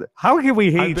 Like, what? How can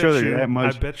we hate each other that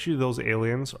much? I bet you those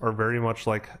aliens are very much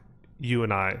like you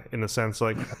and I, in the sense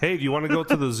like, hey, do you want to go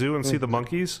to the zoo and see the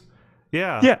monkeys?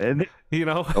 Yeah. Yeah, and I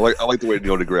like the way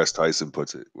Neil deGrasse Tyson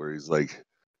puts it, where he's like,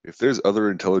 if there's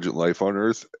other intelligent life on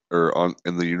Earth or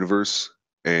in the universe,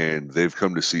 and they've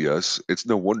come to see us, it's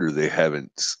no wonder they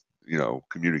haven't,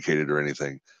 communicated or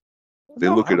anything. They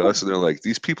look at us and they're like,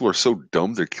 these people are so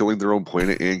dumb, they're killing their own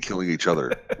planet and killing each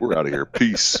other. We're out of here.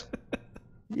 Peace.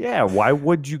 Yeah, why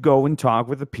would you go and talk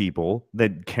with the people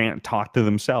that can't talk to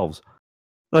themselves?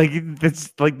 Like,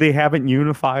 it's like they haven't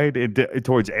unified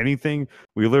towards anything.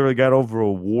 We literally got over a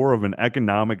war of an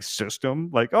economic system.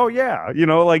 Like, oh yeah,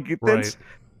 like that's Right.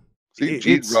 See,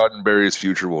 Gene Roddenberry's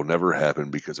future will never happen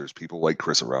because there's people like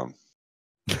Chris around.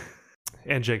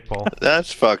 And Jake Paul.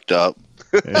 That's fucked up.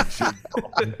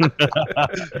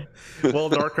 Well,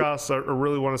 Narrcost, I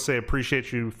really want to say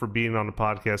appreciate you for being on the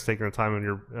podcast, taking the time in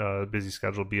your busy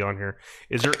schedule to be on here.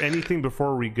 Is there anything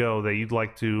before we go that you'd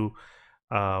like to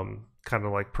kind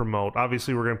of like promote?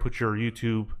 Obviously, we're going to put your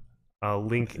YouTube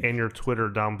link and your Twitter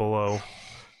down below,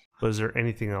 but is there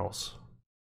anything else?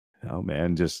 Oh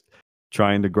man, just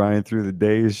trying to grind through the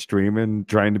days, streaming,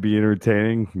 trying to be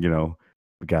entertaining.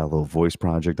 We got a little voice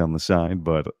project on the side,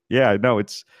 but yeah, no,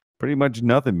 it's pretty much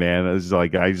nothing, man. It's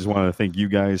like, I just want to thank you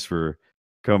guys for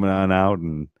coming on out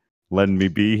and letting me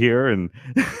be here, and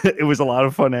it was a lot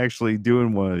of fun actually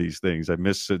doing one of these things. I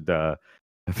miss it. I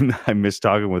miss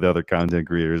talking with other content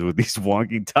creators with these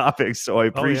wonky topics, so I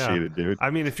appreciate it, dude. I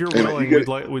mean, if you're willing,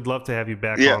 we'd love to have you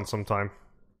back on sometime.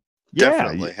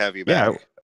 Definitely have you back.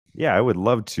 Yeah, I would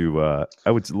love to.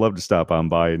 I would love to stop on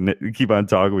by and keep on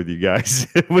talking with you guys.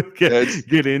 We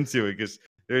get into it, because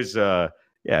there's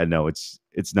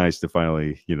it's nice to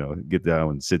finally get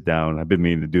down and sit down. I've been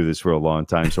meaning to do this for a long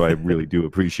time, so I really do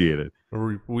appreciate it.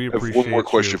 We I have appreciate one more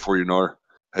question for you, Nar.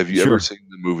 Have you ever seen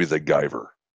the movie The Guyver?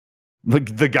 The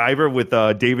Guyver with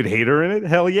David Hayter in it?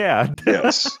 Hell yeah!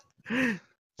 Yes.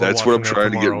 That's what I'm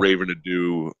trying to get Raven to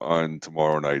do on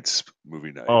tomorrow night's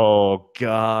movie night. Oh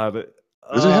God!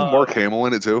 Does it have Mark Hamill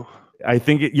in it too? I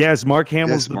think yes. Mark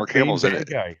Hamill's the main in bad it.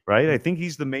 guy, right? I think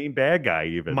he's the main bad guy.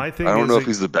 Even my thing. I don't know if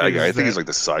he's the bad guy. I think he's like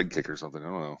the sidekick or something. I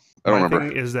don't know. I don't remember. My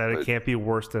thing is that it can't be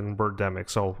worse than Birdemic,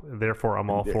 so therefore I'm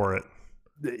all for it.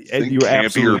 You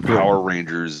absolutely Power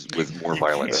Rangers with more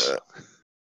violence.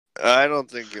 I don't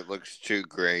think it looks too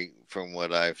great from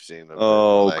what I've seen.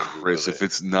 Oh, Chris, if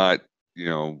it's not,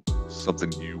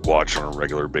 something you watch on a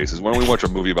regular basis, why don't we watch a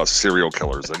movie about serial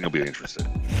killers? Then you'll be interested.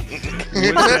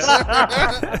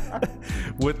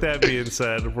 With that being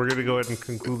said, we're going to go ahead and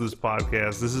conclude this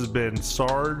podcast. This has been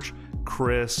Sarge,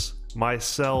 Chris,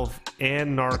 myself,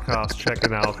 and Narrcost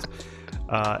checking out.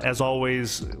 As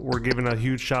always, we're giving a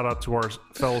huge shout out to our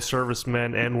fellow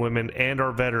servicemen and women and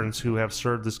our veterans who have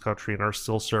served this country and are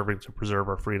still serving to preserve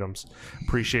our freedoms.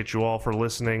 Appreciate you all for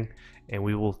listening, and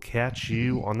we will catch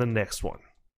you on the next one.